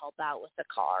time to help out with the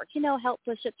car, help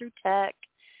push it through tech,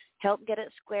 help get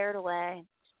it squared away.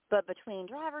 But between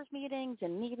driver's meetings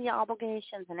and media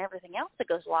obligations and everything else that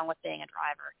goes along with being a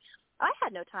driver, I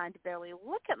had no time to barely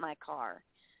look at my car.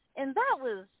 And that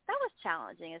was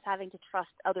challenging, is having to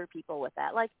trust other people with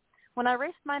that. Like when I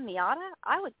raced my Miata,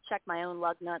 I would check my own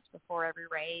lug nuts before every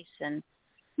race and,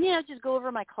 just go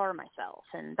over my car myself.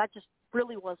 And that just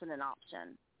really wasn't an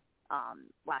option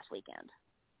last weekend.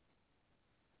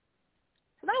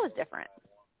 So that was different.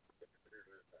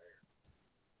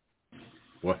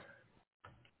 What?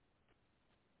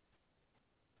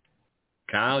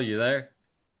 Kyle, you there?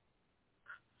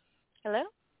 Hello?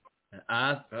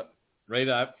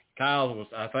 Rita, Kyle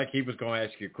I think he was going to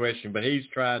ask you a question, but he's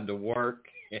trying to work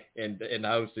and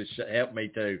host this. Help me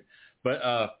too. But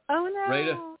oh no,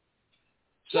 Rita.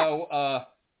 So,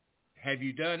 have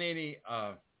you done any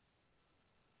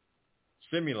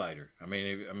simulator? I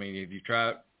mean, have you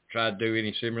tried to do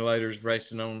any simulators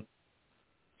racing on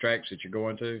tracks that you're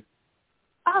going to?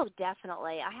 Oh,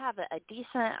 definitely. I have a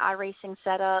decent iRacing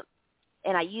setup,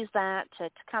 and I use that to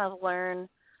kind of learn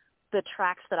the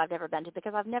tracks that I've never been to,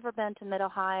 because I've never been to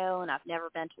Mid-Ohio and I've never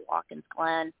been to Watkins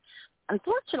Glen.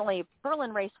 Unfortunately,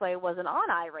 Berlin Raceway wasn't on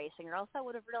iRacing, or else I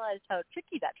would have realized how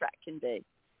tricky that track can be.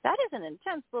 That is an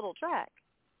intense little track.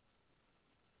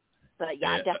 But,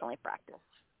 yeah, I definitely practice.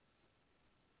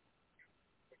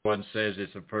 One says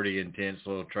it's a pretty intense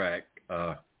little track.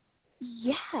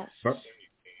 Yes.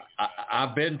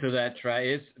 I've been to that track.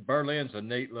 Berlin's a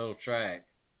neat little track.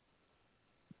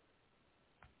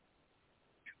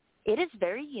 It is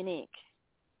very unique.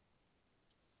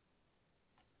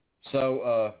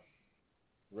 So,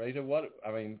 Rita,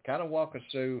 kind of walk us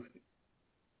through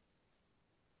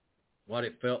what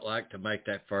it felt like to make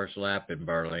that first lap in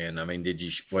Berlin. I mean,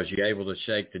 was you able to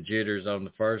shake the jitters on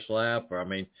the first lap? Or,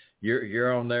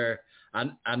 you're on there.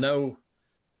 I know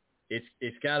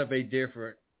it's got to be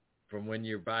different from when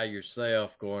you're by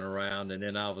yourself going around, and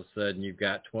then all of a sudden you've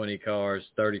got 20 cars,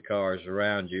 30 cars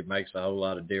around you. It makes a whole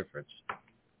lot of difference.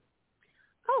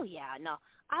 Oh, yeah. No,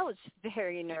 I was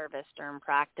very nervous during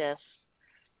practice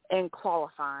and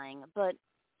qualifying, but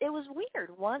it was weird.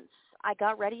 Once I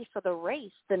got ready for the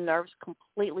race, the nerves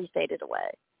completely faded away.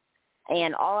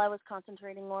 And all I was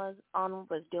concentrating on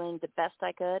was doing the best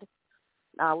I could,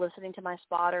 listening to my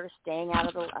spotters, staying out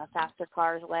of the faster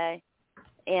cars' way.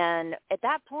 And at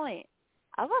that point,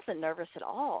 I wasn't nervous at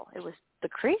all. It was the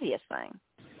craziest thing.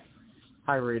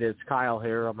 Hi, Rita. It's Kyle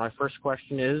here. My first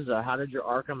question is, how did your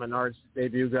ARCA Menards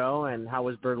debut go, and how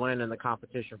was Berlin in the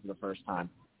competition for the first time?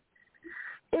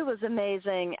 It was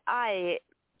amazing. I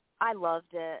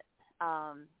loved it.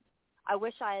 I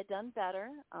wish I had done better.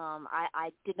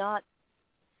 I did not.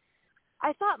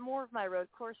 I thought more of my road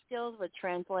course skills would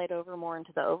translate over more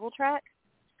into the oval track,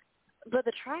 but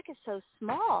the track is so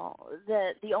small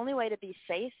that the only way to be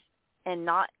safe and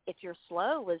not, if you're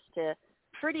slow, was to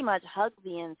pretty much hug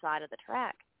the inside of the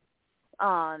track.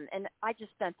 And I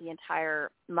just spent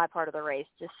my part of the race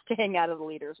just staying out of the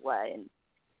leader's way and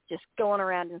just going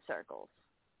around in circles.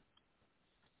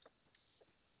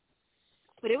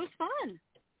 But it was fun.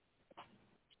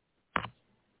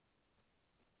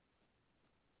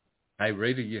 Hey,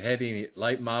 Rita, you had any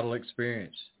late model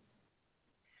experience?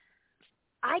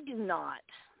 I do not.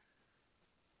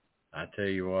 I tell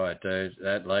you what,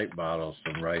 that late model's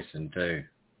some racing too.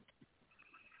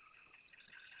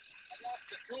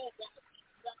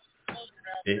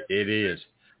 It is.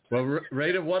 Well,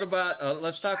 Rita, what about,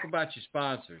 let's talk about your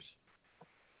sponsors.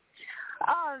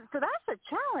 So that's a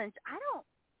challenge. I don't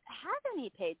have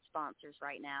any paid sponsors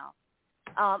right now.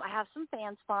 I have some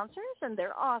fan sponsors, and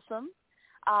they're awesome.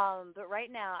 But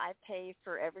right now I pay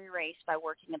for every race by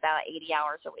working about 80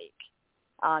 hours a week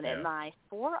at my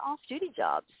 4 off-duty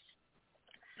jobs.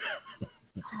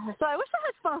 So I wish I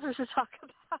had sponsors to talk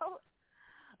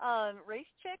about. Race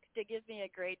Chick did give me a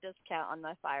great discount on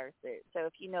my fire suit. So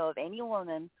if you know of any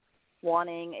woman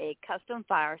wanting a custom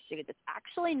fire suit that's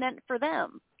actually meant for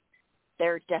them,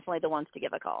 they're definitely the ones to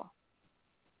give a call.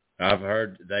 I've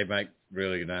heard they make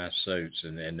really nice suits,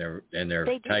 and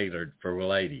they're tailored for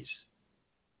ladies.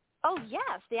 Oh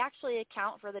yes, they actually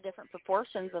account for the different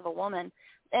proportions of a woman,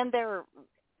 and they're,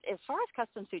 as far as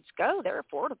custom suits go, they're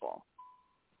affordable.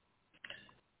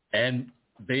 And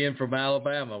being from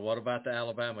Alabama, what about the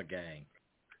Alabama gang?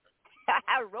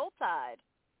 Roll Tide.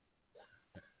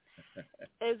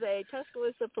 As a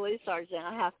Tuscaloosa police sergeant,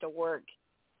 I have to work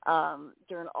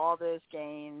during all those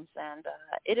games, and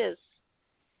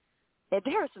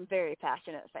there are some very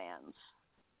passionate fans.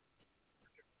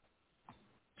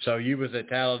 So you was at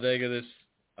Talladega this,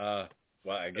 I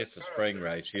guess the spring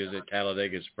race. You was at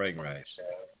Talladega spring race.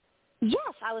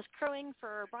 Yes, I was crewing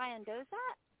for Brian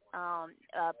Dozat,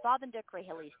 Bob and Dick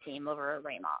Rahilly's team over at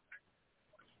Raymock.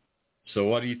 So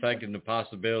what are you thinking the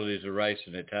possibilities of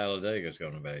racing at Talladega is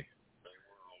going to be?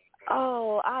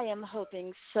 Oh, I am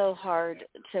hoping so hard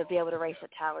to be able to race at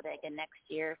Talladega next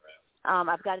year.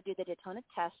 I've got to do the Daytona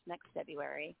test next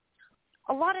February.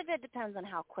 A lot of it depends on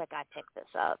how quick I pick this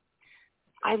up.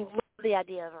 I love the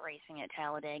idea of racing at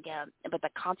Talladega, but the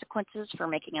consequences for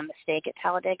making a mistake at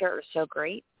Talladega are so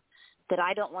great that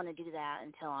I don't want to do that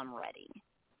until I'm ready.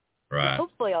 Right. So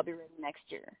hopefully I'll be ready next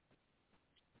year.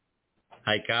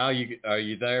 Hey, Kyle, are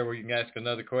you there where you can ask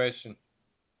another question?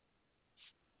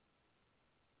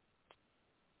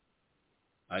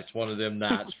 It's one of them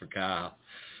nights for Kyle.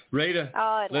 Rita,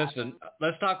 listen,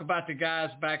 let's talk about the guys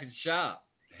back in the shop.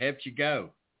 Helped you go.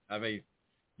 I mean,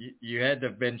 you had to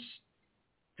have been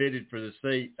fitted for the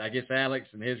seat. I guess Alex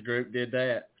and his group did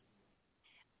that.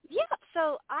 Yeah,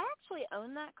 so I actually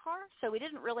own that car, so we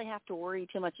didn't really have to worry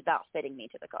too much about fitting me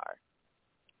to the car.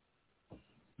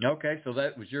 Okay, so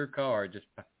that was your car.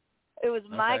 It was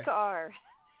my car.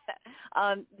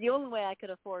 The only way I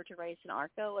could afford to race in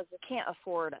ARCA was I can't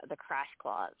afford the crash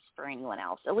clause for anyone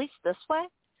else. At least this way,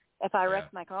 if I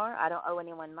wreck my car, I don't owe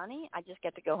anyone money. I just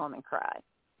get to go home and cry.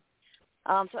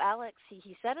 So Alex,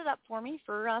 he set it up for me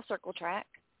for Circle Track.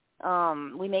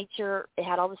 We made sure it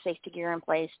had all the safety gear in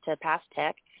place to pass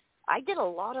tech. I did a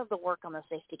lot of the work on the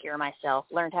safety gear myself,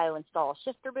 learned how to install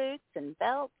shifter boots and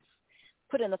belts,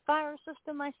 put in the fire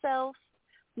system myself.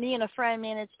 Me and a friend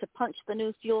managed to punch the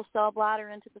new fuel cell bladder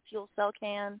into the fuel cell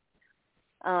can.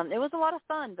 It was a lot of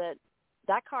fun, but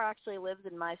that car actually lives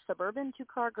in my suburban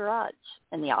 2-car garage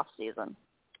in the off-season.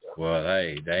 Well,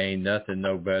 hey, there ain't nothing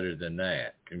no better than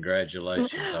that.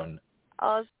 Congratulations on that.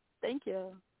 Oh, thank you.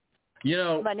 You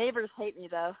know, my neighbors hate me,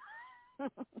 though.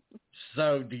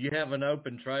 So do you have an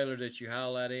open trailer that you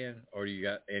haul that in, or do you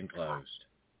got enclosed?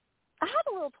 I have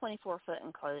a little 24-foot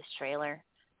enclosed trailer.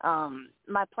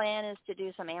 My plan is to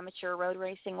do some amateur road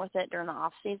racing with it during the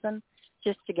off-season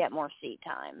just to get more seat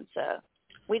time. So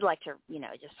we'd like to,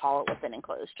 just haul it with an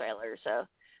enclosed trailer so,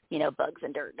 bugs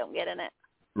and dirt don't get in it.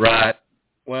 Right.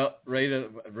 Well, Rita,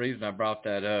 the reason I brought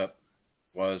that up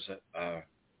was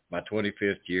my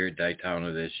 25th year at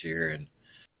Daytona this year,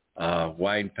 and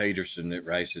Wayne Peterson that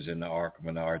races in the ARCA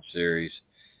Menard Series,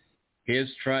 his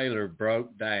trailer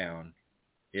broke down.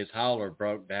 His hauler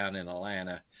broke down in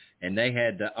Atlanta, and they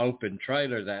had to open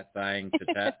trailer that thing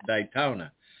to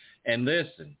Daytona. And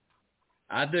listen,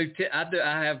 I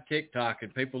have TikTok,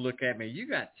 and people look at me, you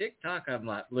got TikTok? I'm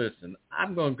like, listen,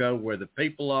 I'm going to go where the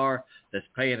people are that's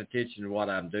paying attention to what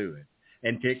I'm doing.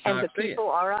 And TikTok. And the people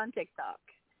are on TikTok.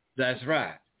 That's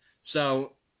right.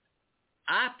 So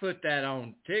I put that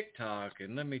on TikTok,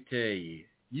 and let me tell you,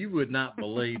 you would not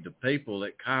believe the people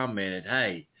that commented,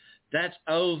 hey, that's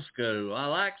old school. I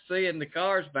like seeing the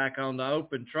cars back on the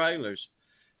open trailers.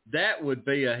 That would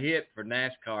be a hit for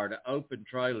NASCAR to open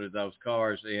trailer those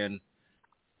cars in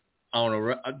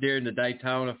during the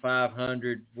Daytona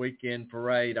 500 weekend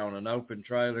parade on an open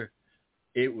trailer.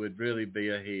 It would really be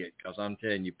a hit because I'm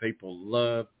telling you, people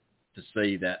love to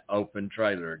see that open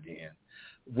trailer again.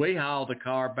 We hauled the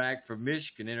car back from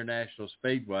Michigan International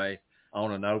Speedway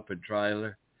on an open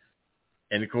trailer.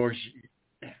 And, of course,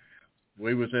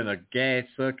 we was in a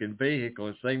gas-sucking vehicle.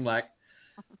 It seemed like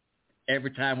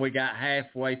every time we got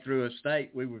halfway through a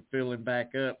state, we were filling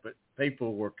back up. But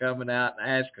people were coming out and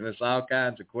asking us all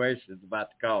kinds of questions about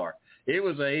the car. It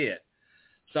was a hit.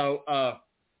 So,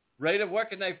 Rita, where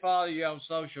can they follow you on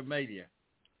social media?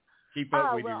 Keep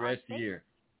up with you the rest of the year.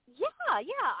 Yeah.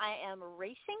 I am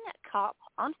Racing Cop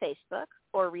on Facebook,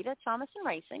 or Rita Thomason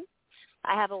Racing.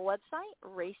 I have a website,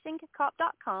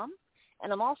 racingcop.com,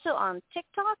 and I'm also on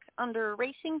TikTok under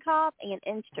Racing Cop and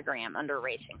Instagram under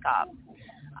Racing Cop.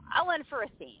 I went for a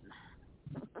theme.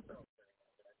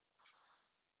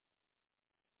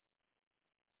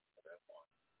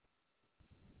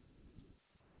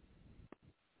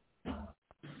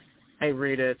 Hey,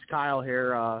 Rita, it's Kyle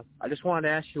here. I just wanted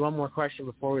to ask you one more question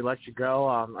before we let you go.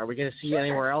 Are we going to see you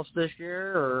anywhere else this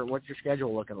year, or what's your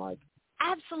schedule looking like?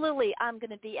 Absolutely. I'm going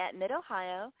to be at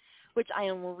Mid-Ohio, which I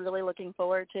am really looking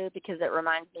forward to because it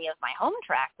reminds me of my home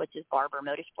track, which is Barber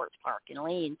Motorsports Park in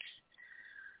Leeds.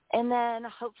 And then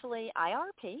hopefully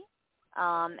IRP.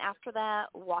 After that,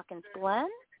 Watkins Glen.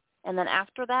 And then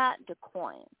after that,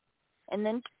 DuQuoin. And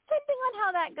then depending on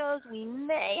how that goes, we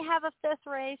may have a fifth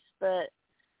race, but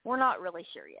we're not really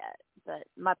sure yet. But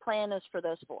my plan is for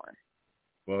those 4.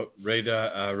 Well,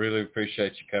 Rita, I really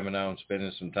appreciate you coming on and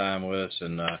spending some time with us.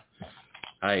 And,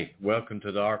 hey, welcome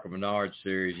to the ARCA Menard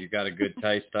Series. You got a good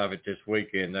taste of it this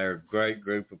weekend. They're a great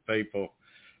group of people.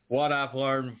 What I've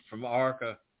learned from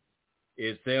ARCA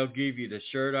is they'll give you the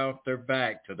shirt off their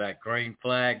back till that green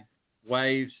flag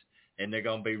waves, and they're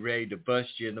going to be ready to bust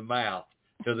you in the mouth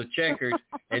to the checkers,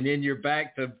 and then you're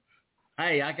back to,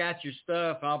 hey, I got your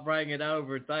stuff. I'll bring it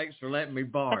over. Thanks for letting me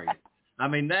borrow you. I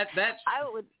mean, that's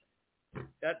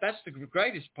the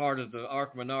greatest part of the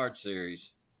ARCA Menard Series.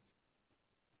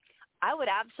 I would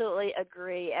absolutely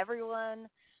agree. Everyone,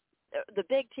 the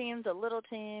big teams, the little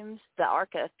teams, the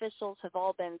ARCA officials have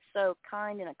all been so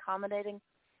kind and accommodating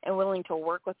and willing to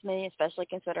work with me, especially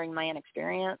considering my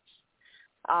inexperience.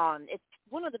 It's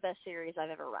one of the best series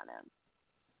I've ever run in.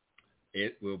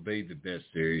 It will be the best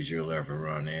series you'll ever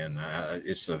run in.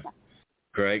 It's a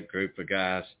great group of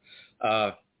guys.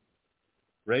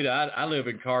 Rita, I live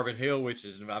in Carbon Hill,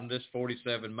 I'm just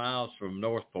 47 miles from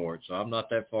Northport, so I'm not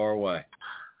that far away.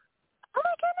 Oh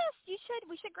my goodness,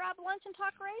 we should grab lunch and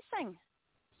talk racing.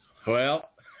 Well,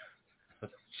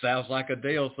 sounds like a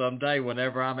deal someday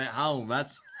whenever I'm at home. That's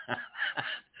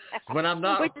when I'm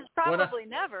not. Which is probably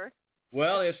never.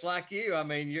 Well, it's like you. I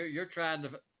mean, you're trying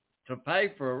to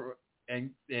pay for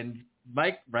and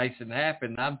make racing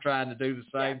happen. I'm trying to do the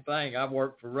same thing. I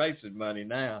work for racing money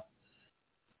now.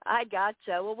 I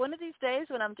gotcha. Well, one of these days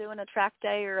when I'm doing a track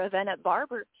day or event at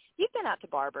Barber, you've been out to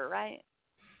Barber, right?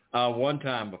 One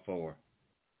time before.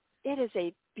 It is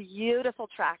a beautiful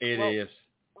track. It is.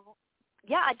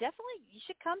 Yeah, you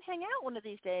should come hang out one of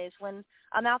these days when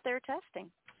I'm out there testing.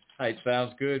 Hey,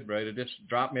 sounds good, Brady. Just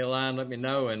drop me a line, let me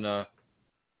know, and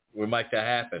we'll make that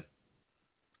happen.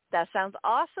 That sounds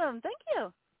awesome. Thank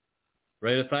you.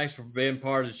 Rita, thanks for being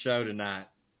part of the show tonight.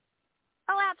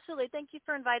 Oh, absolutely. Thank you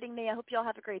for inviting me. I hope you all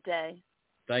have a great day.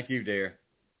 Thank you, dear.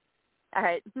 All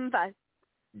right. Bye.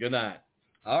 Good night.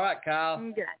 All right, Kyle.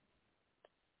 Good night.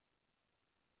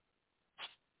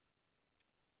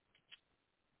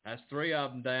 That's 3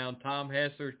 of them down. Tom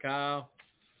Hessert, Kyle,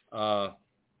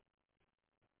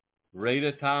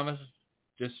 Rita Thomas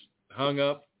just hung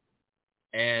up,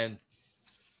 and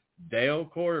Dale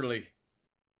Quarterley.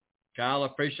 Kyle, I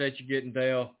appreciate you getting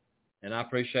Dale, and I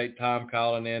appreciate Tom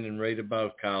calling in and Rita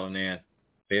both calling in,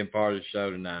 being part of the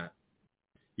show tonight.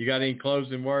 You got any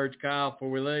closing words, Kyle, before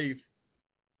we leave?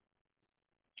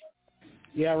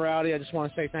 Yeah, Rowdy, I just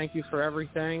want to say thank you for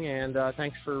everything, and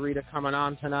thanks for Rita coming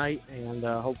on tonight, and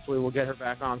hopefully we'll get her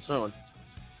back on soon.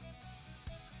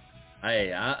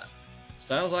 Hey,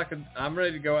 sounds like I'm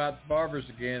ready to go out to Barber's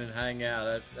again and hang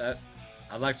out.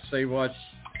 I'd like to see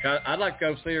I'd like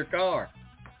to go see her car,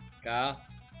 Kyle.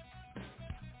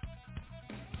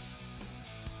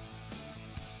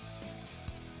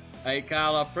 Hey,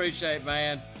 Kyle, I appreciate it,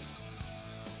 man.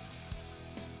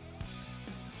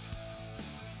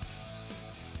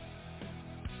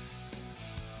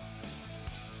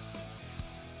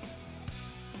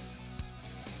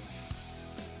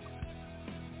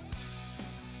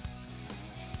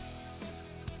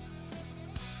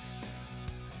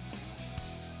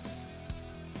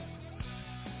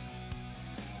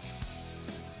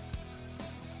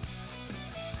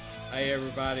 Hey,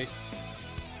 everybody.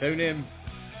 Tune in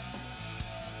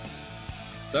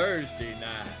Thursday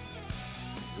night.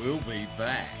 We'll be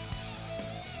back.